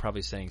Picard. Now you're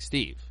probably saying,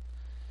 Steve,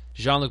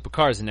 Jean-Luc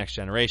Picard is the Next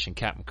Generation.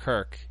 Captain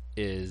Kirk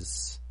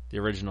is the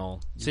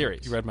original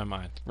series. You read my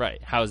mind.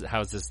 Right. How's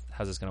this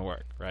going to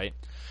work, right?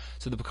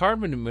 So the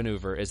Picard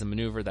maneuver is a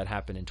maneuver that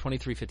happened in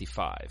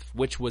 2355,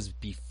 which was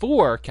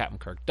before Captain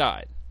Kirk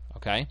died,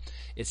 okay?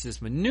 It's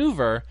this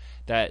maneuver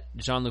that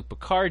Jean-Luc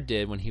Picard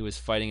did when he was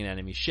fighting an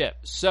enemy ship.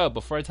 So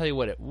before I tell you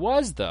what it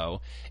was,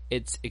 though,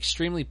 it's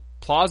extremely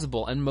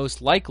plausible and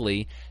most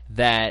likely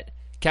that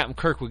Captain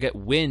Kirk would get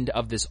wind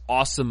of this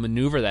awesome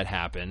maneuver that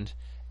happened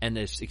and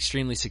this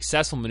extremely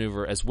successful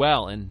maneuver as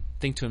well and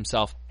think to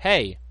himself,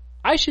 hey,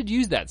 I should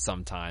use that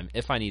sometime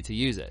if I need to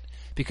use it.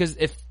 Because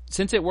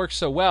since it works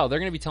so well, they're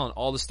going to be telling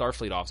all the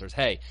Starfleet officers,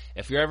 hey,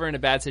 if you're ever in a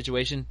bad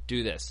situation,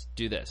 do this,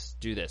 do this,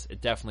 do this.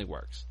 It definitely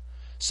works.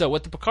 So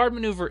what the Picard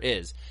maneuver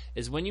is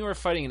when you are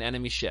fighting an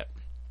enemy ship,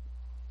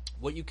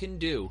 what you can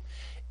do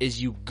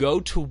is you go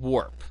to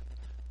warp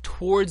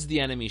towards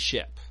the enemy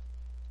ship,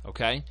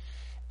 okay?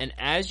 And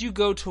as you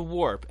go to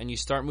warp and you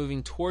start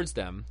moving towards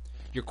them,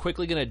 you're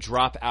quickly going to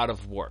drop out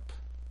of warp.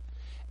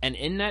 And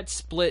in that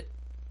split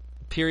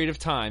period of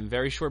time,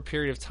 very short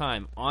period of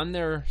time, on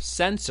their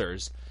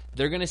sensors,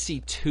 they're going to see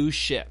two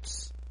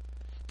ships.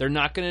 They're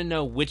not going to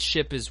know which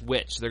ship is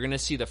which. They're going to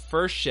see the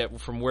first ship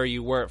from where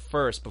you were at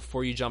first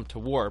before you jump to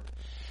warp.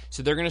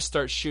 So they're going to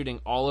start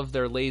shooting all of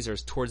their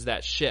lasers towards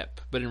that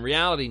ship. But in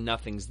reality,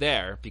 nothing's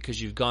there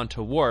because you've gone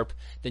to warp,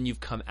 then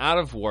you've come out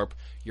of warp,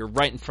 you're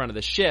right in front of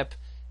the ship,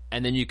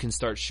 and then you can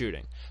start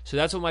shooting. So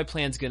that's what my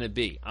plan's going to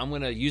be. I'm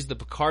going to use the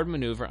Picard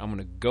maneuver. I'm going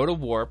to go to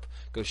warp,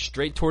 go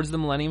straight towards the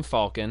Millennium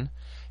Falcon,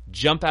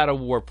 jump out of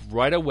warp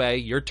right away.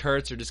 Your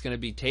turrets are just going to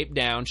be taped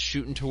down,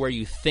 shooting to where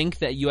you think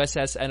that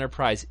USS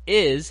Enterprise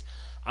is.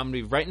 I'm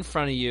going to be right in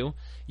front of you.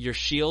 Your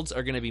shields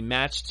are going to be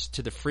matched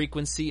to the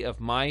frequency of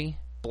my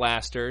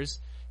blasters,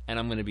 and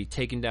I'm going to be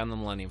taking down the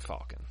Millennium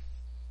Falcon.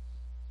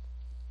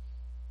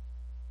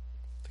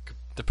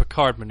 The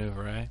Picard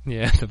maneuver, eh?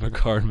 Yeah, the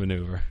Picard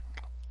maneuver.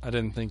 I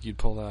didn't think you'd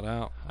pull that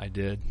out. I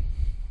did.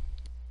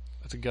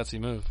 That's a gutsy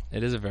move.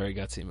 It is a very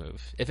gutsy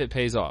move. If it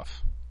pays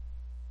off.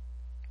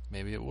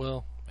 Maybe it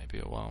will. Maybe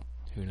it won't.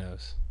 Who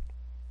knows?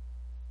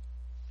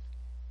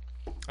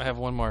 I have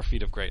one more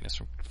feat of greatness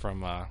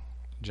from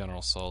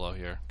General Solo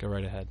here. Go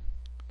right ahead.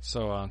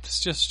 So this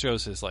just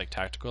shows his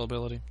tactical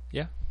ability.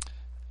 Yeah.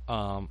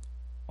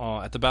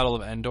 At the Battle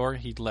of Endor,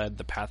 he led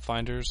the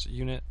Pathfinders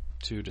unit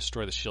to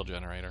destroy the shield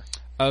generator.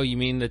 Oh, you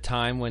mean the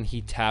time when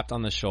he tapped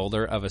on the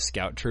shoulder of a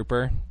scout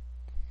trooper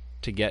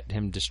to get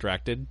him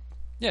distracted?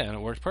 Yeah, and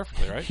it worked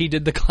perfectly, right? He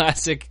did the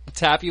classic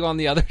tap you on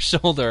the other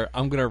shoulder,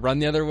 I'm going to run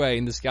the other way,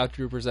 and the scout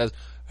trooper says,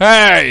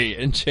 hey,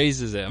 and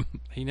chases him.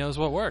 He knows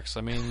what works.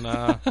 I mean,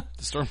 the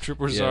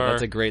stormtroopers are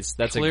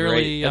that's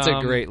clearly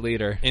a great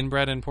leader.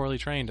 Inbred and poorly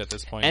trained at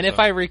this point. And if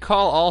I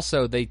recall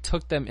also, they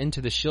took them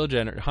into the shield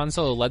generator. Han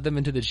Solo led them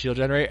into the shield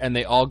generator, and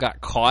they all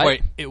got caught.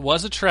 Wait, it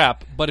was a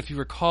trap, but if you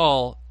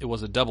recall, it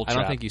was a double trap. I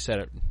don't think you said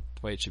it the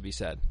way it should be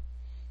said.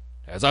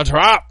 It's a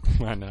trap!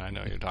 I know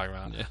what you're talking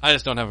about. Yeah. I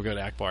just don't have a good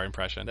Akbar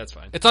impression. That's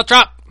fine. It's a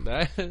trap!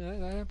 But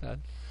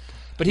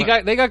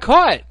they got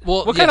caught.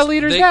 Well, what kind of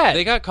leader is that?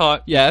 They got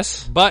caught.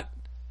 Yes. But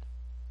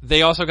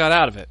they also got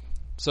out of it.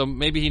 So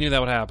maybe he knew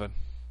that would happen.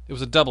 It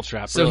was a double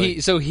trap. So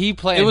really. he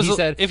played. It was. He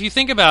said, if you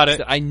think about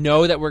it, I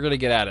know that we're going to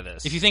get out of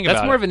this. If you think that's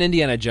about more it, of an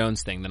Indiana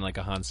Jones thing than like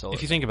a Han Solo.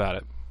 If you think about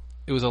it,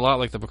 it was a lot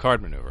like the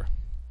Picard maneuver,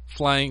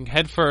 flying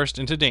headfirst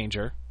into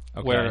danger,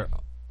 where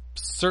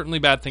certainly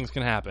bad things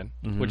can happen,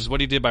 which is what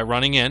he did by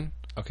running in.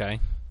 Okay,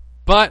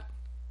 but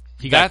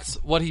that's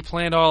what he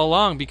planned all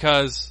along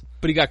because.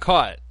 But he got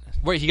caught.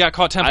 Wait, he got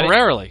caught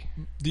temporarily.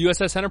 The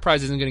USS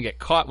Enterprise isn't going to get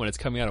caught when it's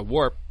coming out of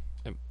warp.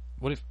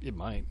 What if it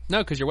might? No,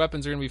 because your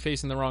weapons are going to be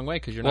facing the wrong way.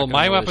 Because you're not. Well,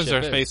 my weapons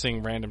are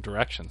facing random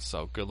directions,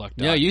 so good luck.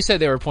 No, you said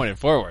they were pointed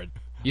forward.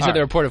 You said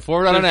they were pointed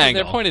forward on an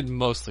angle. They're pointed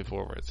mostly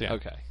forwards. Yeah.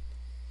 Okay.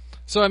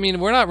 So I mean,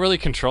 we're not really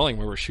controlling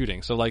where we're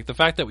shooting. So the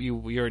fact that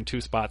we are in two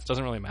spots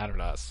doesn't really matter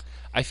to us.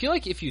 I feel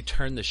like if you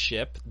turn the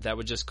ship, that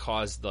would just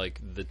cause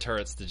the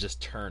turrets to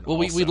just turn. Well,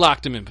 we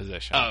locked them in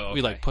position. Oh,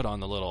 okay. We put on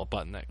the little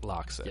button that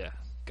locks it. Yeah,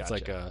 gotcha.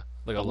 It's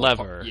like a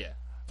lever. Yeah,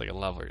 it's like a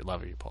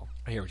lever you pull.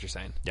 I hear what you're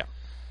saying. Yeah.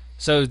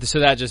 So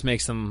that just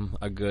makes him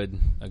a good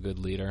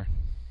leader,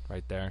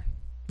 right there.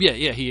 Yeah.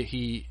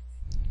 He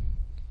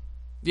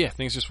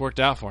things just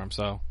worked out for him,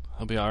 so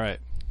he'll be all right.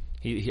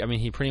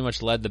 He pretty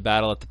much led the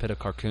battle at the Pit of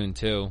Carkoon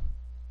too.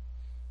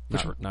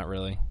 Not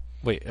really.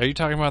 Wait, are you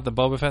talking about the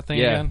Boba Fett thing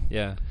again?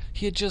 Yeah.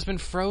 He had just been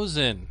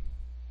frozen.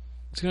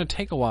 It's going to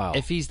take a while.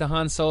 If he's the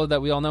Han Solo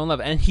that we all know and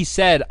love. And he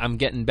said, I'm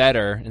getting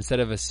better, instead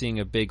of us seeing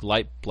a big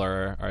light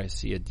blur, or I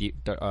see a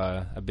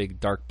big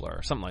dark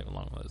blur, something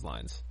along those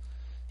lines.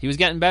 He was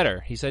getting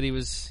better. He said he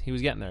was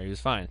getting there. He was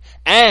fine.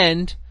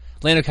 And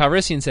Lando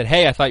Calrissian said,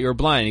 hey, I thought you were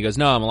blind. He goes,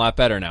 no, I'm a lot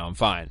better now. I'm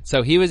fine.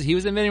 So he was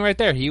admitting right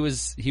there. He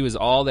was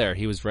all there.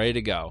 He was ready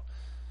to go.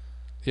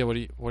 Yeah, what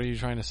are you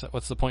trying to say?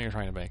 What's the point you're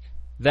trying to make?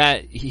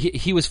 That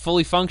he was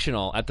fully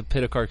functional at the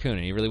Pit of Carkoon,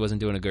 and he really wasn't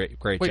doing a great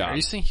Wait, job. Are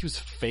you saying he was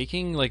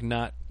faking,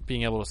 not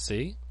being able to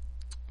see?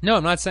 No,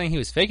 I'm not saying he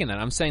was faking that.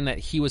 I'm saying that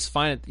he was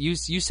fine. You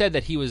said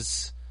that he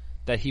was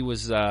he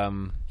was just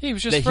frozen. He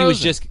was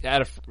just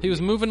he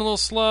was moving a little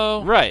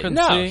slow. Right. Couldn't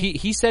No, see.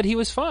 he said he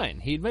was fine.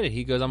 He admitted.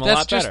 He goes, I'm a That's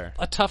lot just better.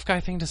 a tough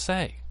guy thing to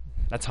say.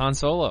 That's Han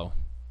Solo.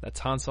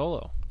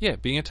 Yeah,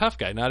 being a tough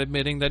guy, not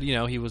admitting that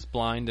he was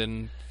blind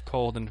and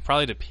cold and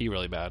probably did pee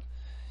really bad.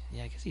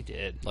 Yeah, I guess he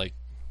did. Like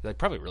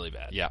probably really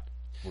bad. Yeah.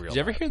 Did you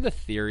ever hear the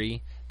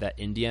theory that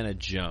Indiana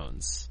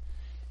Jones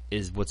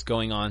is what's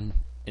going on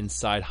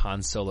inside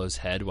Han Solo's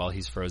head while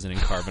he's frozen in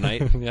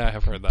carbonite? Yeah, I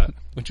have heard that.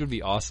 Which would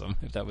be awesome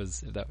if that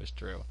was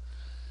true.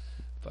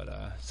 But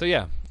so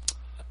yeah.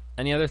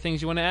 Any other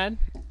things you want to add?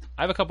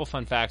 I have a couple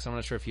fun facts. I'm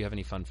not sure if you have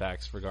any fun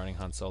facts regarding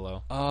Han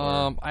Solo.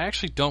 I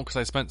actually don't because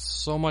I spent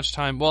so much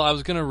time. Well, I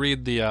was going to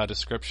read the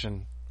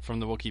description from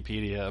the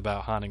Wikipedia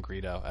about Han and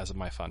Greedo as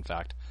my fun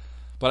fact,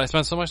 but I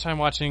spent so much time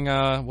watching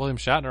William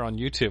Shatner on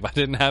YouTube. I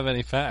didn't have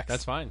any facts.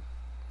 That's fine.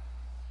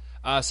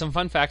 Some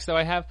fun facts, though,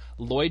 I have.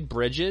 Lloyd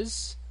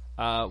Bridges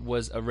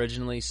was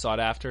originally sought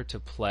after to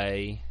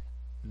play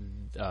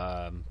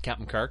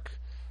Captain Kirk.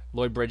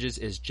 Lloyd Bridges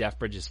is Jeff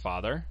Bridges'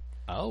 father.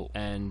 Oh.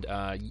 And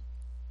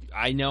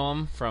I know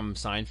him from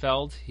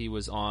Seinfeld. He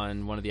was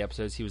on one of the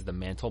episodes. He was the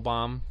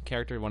Mantelbaum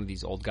character, one of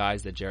these old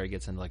guys that Jerry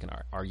gets into like an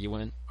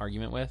argument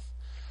with.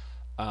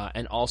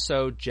 And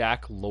also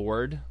Jack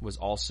Lord was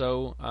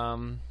also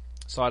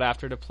sought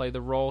after to play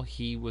the role.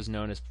 He was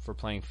known for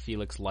playing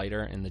Felix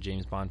Leiter in the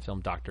James Bond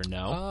film Dr.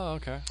 No. Oh,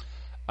 okay.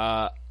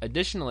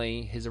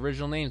 Additionally, his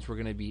original names were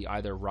going to be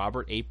either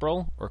Robert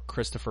April or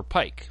Christopher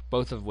Pike,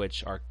 both of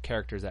which are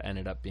characters that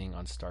ended up being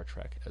on Star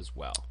Trek as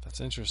well.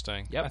 That's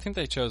interesting. Yep. I think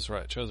they chose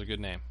a good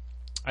name.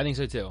 I think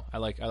so too. I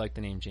like the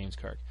name James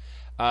Kirk.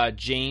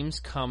 James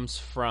comes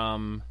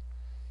from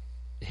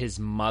his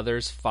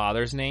mother's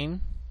father's name.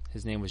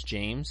 His name was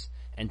James,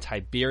 and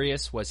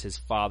Tiberius was his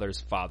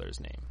father's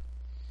name.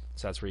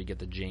 So that's where you get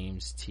the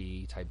James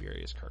T.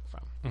 Tiberius Kirk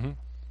from.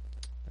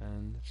 Mm-hmm.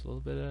 And there's a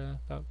little bit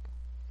about...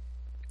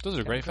 Those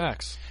are great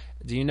facts.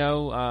 Do you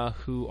know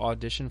who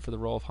auditioned for the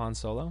role of Han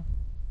Solo?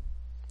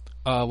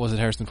 Was it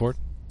Harrison Ford?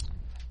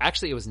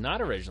 Actually, it was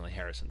not originally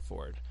Harrison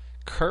Ford.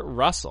 Kurt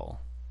Russell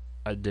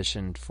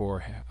auditioned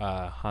for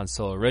Han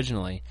Solo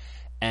originally,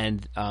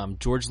 and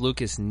George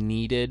Lucas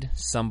needed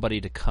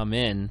somebody to come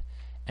in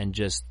and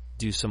just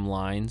do some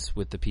lines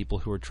with the people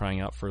who were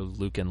trying out for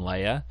Luke and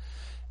Leia.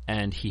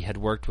 And he had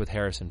worked with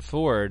Harrison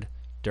Ford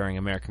during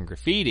American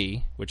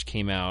Graffiti, which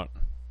came out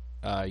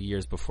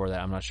years before that.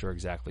 I'm not sure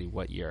exactly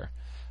what year.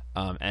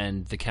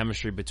 And the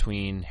chemistry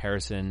between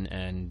Harrison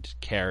and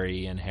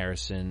Carrie and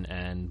Harrison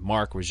and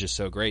Mark was just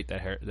so great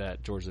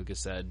that George Lucas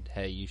said,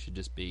 hey, you should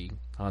just be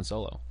Han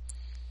Solo.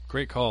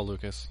 Great call,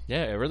 Lucas.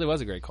 Yeah, it really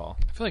was a great call.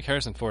 I feel like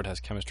Harrison Ford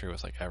has chemistry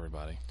with like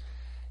everybody.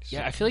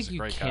 I feel like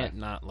you can't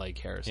not like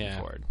Harrison Yeah.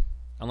 Ford.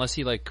 Unless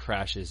he like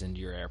crashes into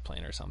your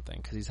airplane or something,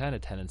 because he's had a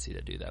tendency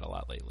to do that a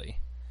lot lately.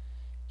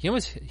 He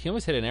almost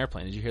hit an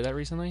airplane. Did you hear that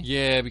recently?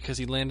 Yeah, because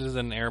he landed at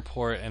an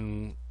airport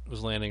and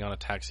was landing on a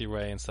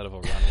taxiway instead of a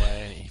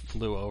runway, and he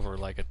flew over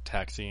like a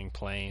taxiing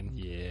plane.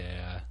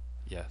 Yeah.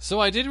 So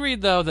I did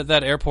read, though,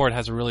 that airport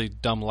has a really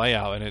dumb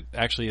layout, and it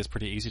actually is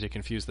pretty easy to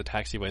confuse the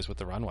taxiways with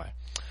the runway.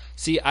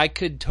 See, I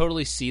could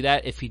totally see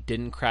that if he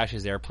didn't crash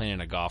his airplane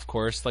in a golf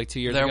course like 2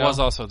 years ago. There was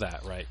also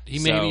that, right? He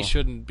maybe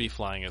shouldn't be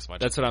flying as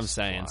much. That's what I'm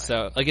saying.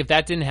 So, like, if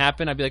that didn't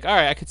happen, I'd be like, all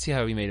right, I could see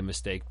how he made a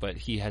mistake, but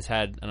he has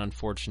had an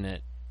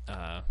unfortunate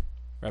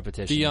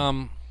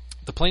repetition.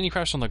 The plane he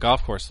crashed on the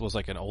golf course was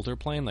like an older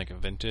plane, like a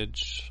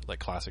vintage, like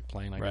classic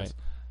plane, I guess.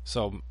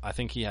 So I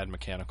think he had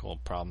mechanical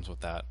problems with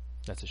that.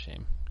 That's a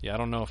shame. Yeah, I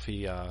don't know if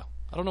he. I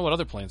don't know what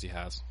other planes he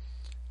has.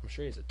 I'm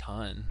sure he has a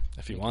ton.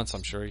 If he wants,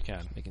 I'm sure he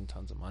can. Making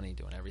tons of money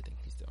doing everything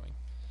he's doing.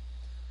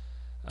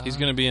 He's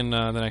going to be in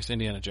the next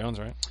Indiana Jones,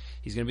 right?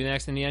 He's going to be in the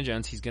next Indiana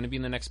Jones. He's going to be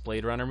in the next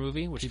Blade Runner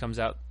movie, which comes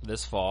out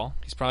this fall.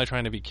 He's probably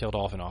trying to be killed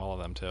off in all of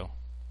them, too.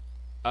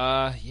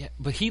 Yeah,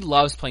 but he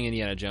loves playing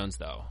Indiana Jones,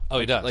 though. Oh,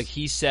 he does? Like,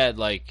 he said,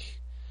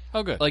 like...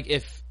 Oh, good. Like,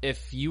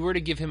 if you were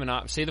to give him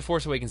an say The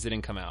Force Awakens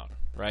didn't come out,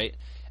 right?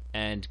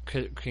 And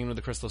Kingdom of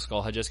the Crystal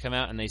Skull had just come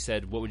out, and they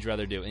said, what would you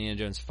rather do, Indiana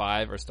Jones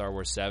 5 or Star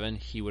Wars 7?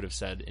 He would have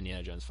said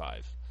Indiana Jones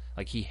 5.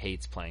 Like, he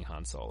hates playing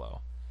Han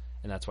Solo.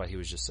 And that's why he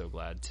was just so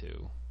glad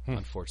to,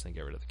 unfortunately,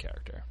 get rid of the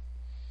character.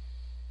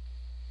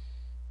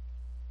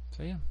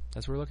 So, yeah,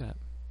 that's what we're looking at.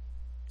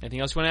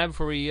 Anything else you want to add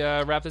before we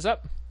wrap this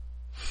up?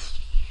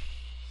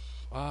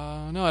 No,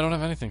 I don't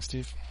have anything,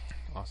 Steve.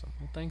 Awesome.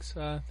 Well, thanks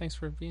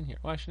for being here.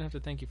 Well, I shouldn't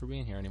have to thank you for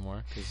being here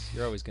anymore, because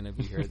you're always going to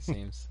be here, it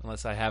seems,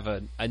 unless I have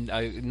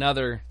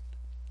another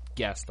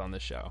guest on the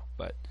show.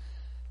 But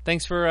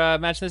thanks for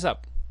matching this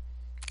up.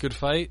 Good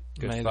fight.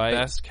 Good May fight. The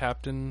best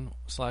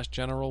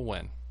captain/general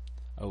win.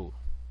 Oh,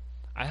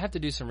 I have to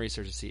do some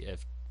research to see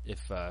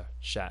if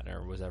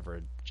Shatner was ever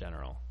a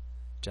general.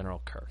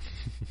 General Kirk.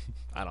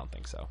 I don't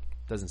think so.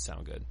 Doesn't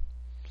sound good.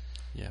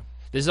 Yeah.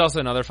 This is also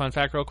another fun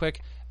fact real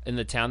quick. In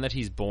the town that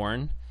he's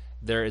born,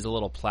 there is a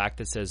little plaque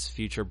that says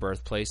future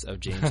birthplace of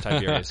James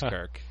Tiberius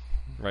Kirk.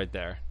 Right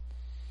there.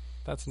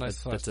 That's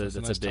nice. That's a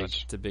big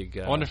touch. It's a big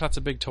I wonder if that's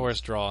a big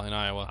tourist draw in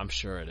Iowa. I'm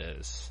sure it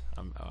is.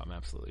 I'm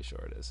absolutely sure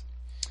it is.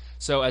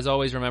 So, as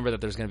always, remember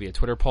that there's going to be a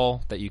Twitter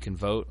poll that you can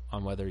vote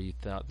on whether you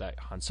thought that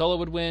Han Solo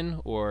would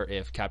win or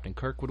if Captain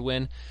Kirk would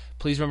win.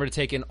 Please remember to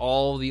take in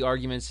all the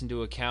arguments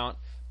into account,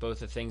 both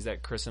the things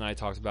that Chris and I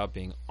talked about,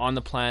 being on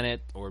the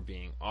planet or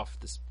being off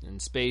in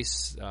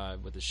space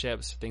with the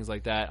ships, things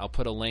like that. I'll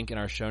put a link in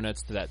our show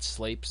notes to that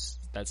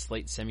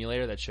Slate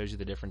simulator that shows you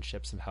the different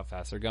ships and how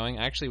fast they're going.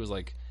 I actually was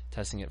like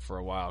testing it for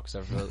a while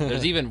because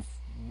there's even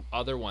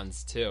other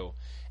ones too,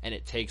 and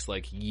it takes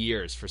like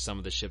years for some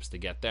of the ships to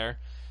get there.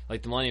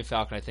 Like the Millennium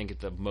Falcon, I think at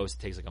the most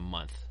it takes like a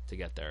month to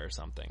get there or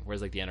something.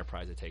 Whereas like the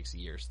Enterprise, it takes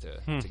years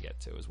to get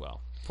to as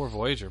well. Poor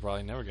Voyager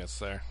probably never gets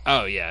there.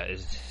 Oh yeah,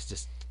 it's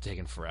just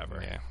taking forever.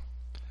 Yeah.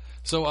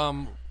 So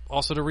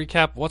also to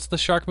recap, what's the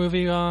shark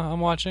movie I'm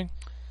watching?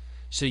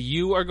 So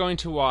you are going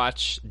to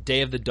watch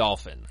Day of the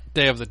Dolphin.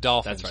 Day of the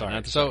Dolphin. That's right. Sorry.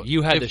 Not the So shark.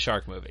 You had the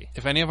shark movie.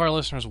 If any of our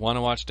listeners want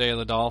to watch Day of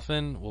the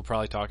Dolphin, we'll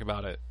probably talk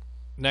about it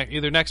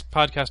either next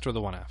podcast or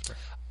the one after.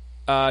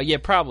 Yeah,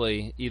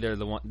 probably either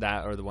the one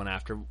that or the one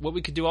after. What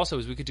we could do also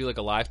is we could do like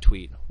a live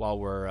tweet while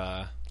we're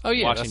watching that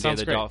Day of sounds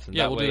the great. Dolphin.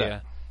 Yeah, That we'll way, do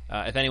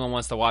that. If anyone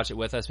wants to watch it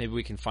with us, maybe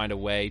we can find a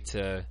way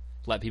to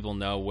let people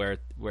know where if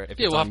it's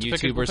we'll on have to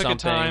YouTube pick or something.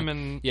 a time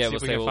and see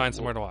if we can find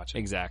somewhere to watch it.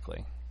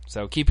 Exactly.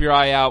 So keep your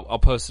eye out. I'll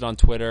post it on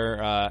Twitter,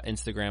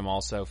 Instagram,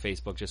 also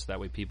Facebook, just so that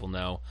way people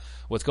know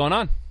what's going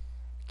on.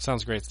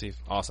 Sounds great, Steve.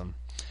 Awesome.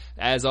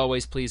 As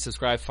always, please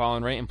subscribe, follow,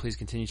 and rate, and please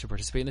continue to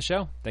participate in the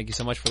show. Thank you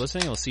so much for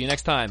listening, and we'll see you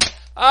next time.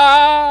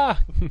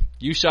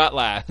 You shot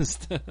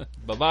last.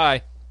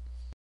 Bye-bye.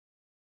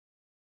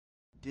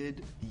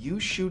 Did you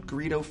shoot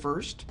Greedo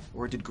first,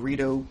 or did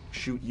Greedo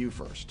shoot you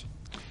first?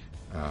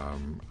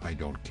 I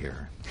don't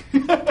care.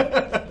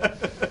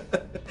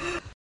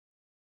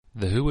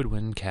 The Who Would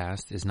Win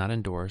cast is not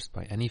endorsed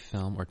by any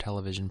film or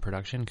television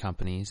production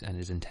companies and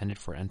is intended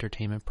for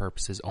entertainment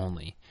purposes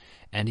only.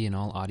 Any and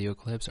all audio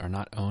clips are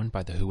not owned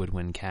by the Who Would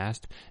Win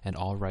cast, and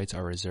all rights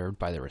are reserved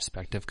by their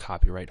respective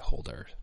copyright holders.